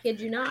 I kid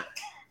you not.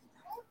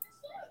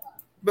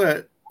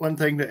 But one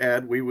thing to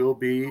add, we will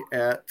be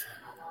at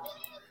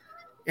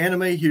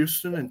Anime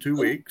Houston in 2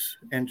 weeks.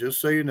 And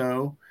just so you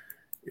know,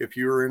 if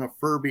you're in a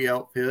Furby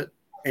outfit,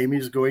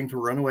 Amy's going to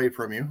run away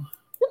from you.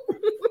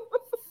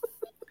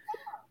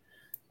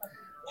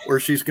 Or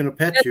she's going to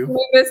pet you.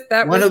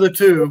 One of the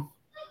two.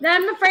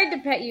 I'm afraid to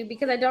pet you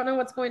because I don't know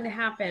what's going to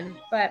happen.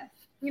 But,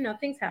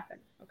 things happen,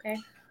 okay?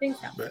 Things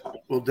happen.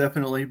 But we'll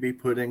definitely be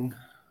putting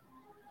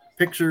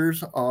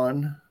pictures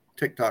on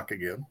TikTok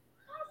again.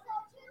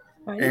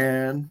 Right.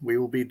 And we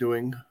will be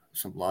doing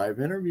some live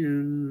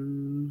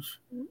interviews.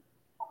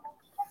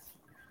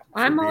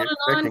 I'm holding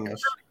on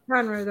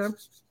Conroe, though.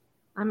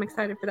 I'm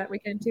excited for that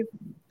weekend, too.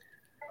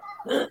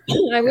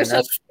 I wish I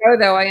could go,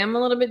 though. I am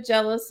a little bit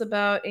jealous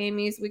about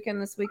Amy's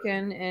weekend this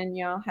weekend and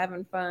y'all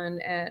having fun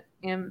at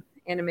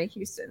Anime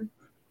Houston.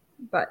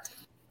 But.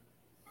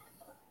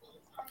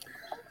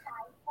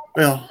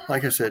 Well,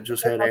 like I said,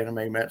 just had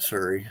Anime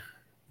Matsuri.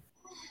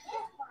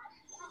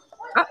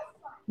 Oh,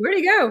 where'd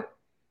he go?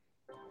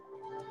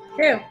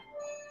 Who?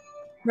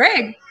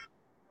 Greg.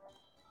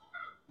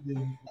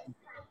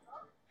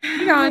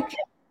 Hang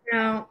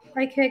on.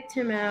 I kicked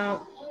him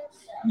out.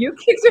 You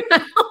kicked him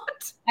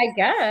out? I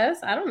guess.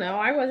 I don't know.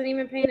 I wasn't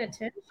even paying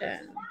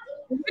attention.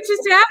 What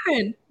just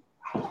happened?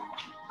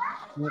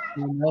 My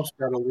mouse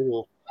got a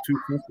little too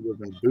sensitive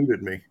and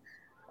booted me.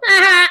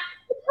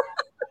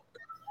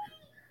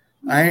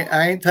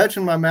 I ain't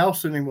touching my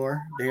mouse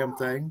anymore. Damn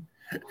thing.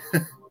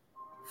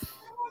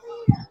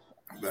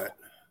 But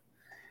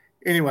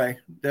anyway,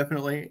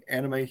 definitely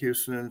Anime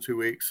Houston in 2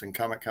 weeks and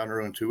Comic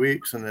Conroe in 2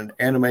 weeks, and then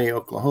Anime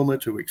Oklahoma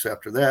 2 weeks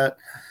after that.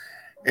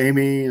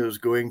 Amy is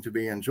going to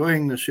be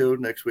enjoying the show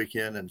next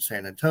weekend in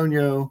San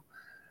Antonio.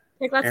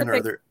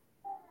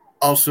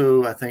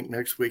 Also, I think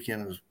next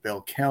weekend is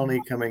Bell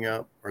County coming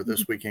up, or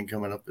this weekend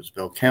coming up is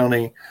Bell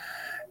County.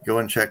 Go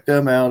and check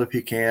them out if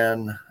you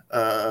can.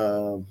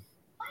 I'm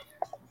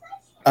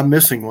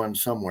missing one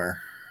somewhere.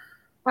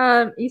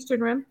 Eastern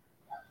Rim?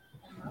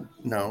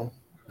 No.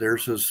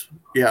 Theirs is,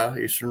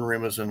 Eastern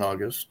Rim is in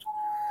August.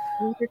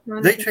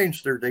 They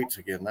changed their dates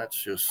again.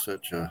 That's just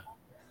such a...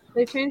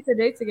 They changed the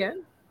dates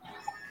again?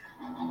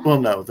 Well,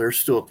 no, they're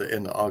still at the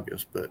end of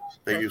August, but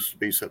they used to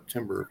be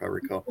September, if I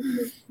recall.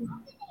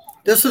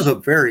 This is a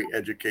very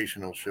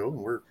educational show, and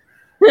we're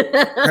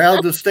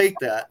proud to state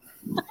that.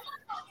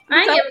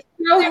 I am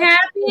so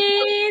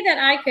happy that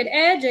I could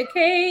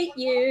educate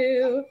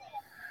you.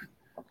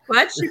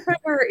 What? She put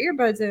her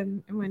earbuds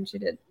in when she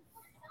did.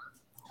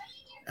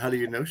 How do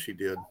you know she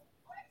did?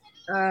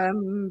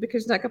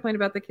 Because she's not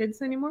complaining about the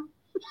kids anymore.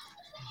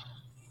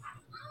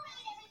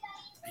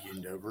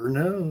 You never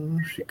know.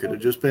 She could have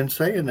just been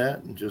saying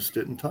that and just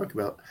didn't talk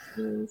about.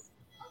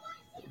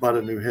 Bought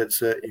a new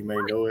headset. You may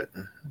know it.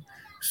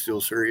 Steel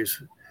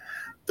Series.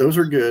 Those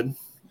are good.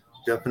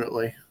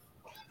 Definitely.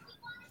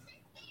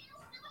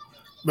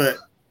 But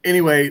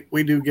anyway,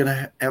 we do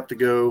have to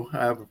go.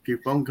 I have a few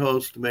phone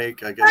calls to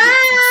make. I got to get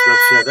some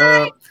stuff set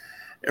up.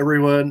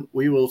 Everyone,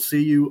 we will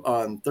see you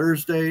on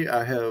Thursday.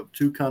 I have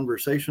 2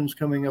 conversations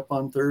coming up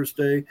on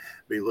Thursday.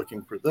 Be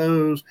looking for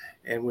those.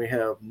 And we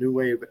have New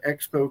Wave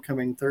Expo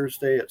coming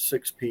Thursday at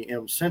 6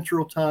 p.m.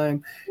 Central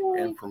Time.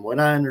 And from what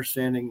I'm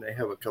understanding, they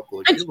have a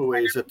couple of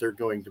giveaways that they're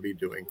going to be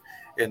doing.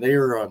 And they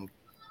are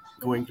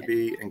going to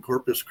be in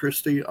Corpus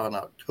Christi on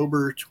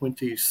October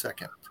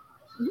 22nd.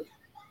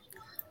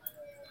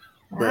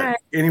 But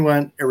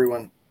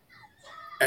everyone,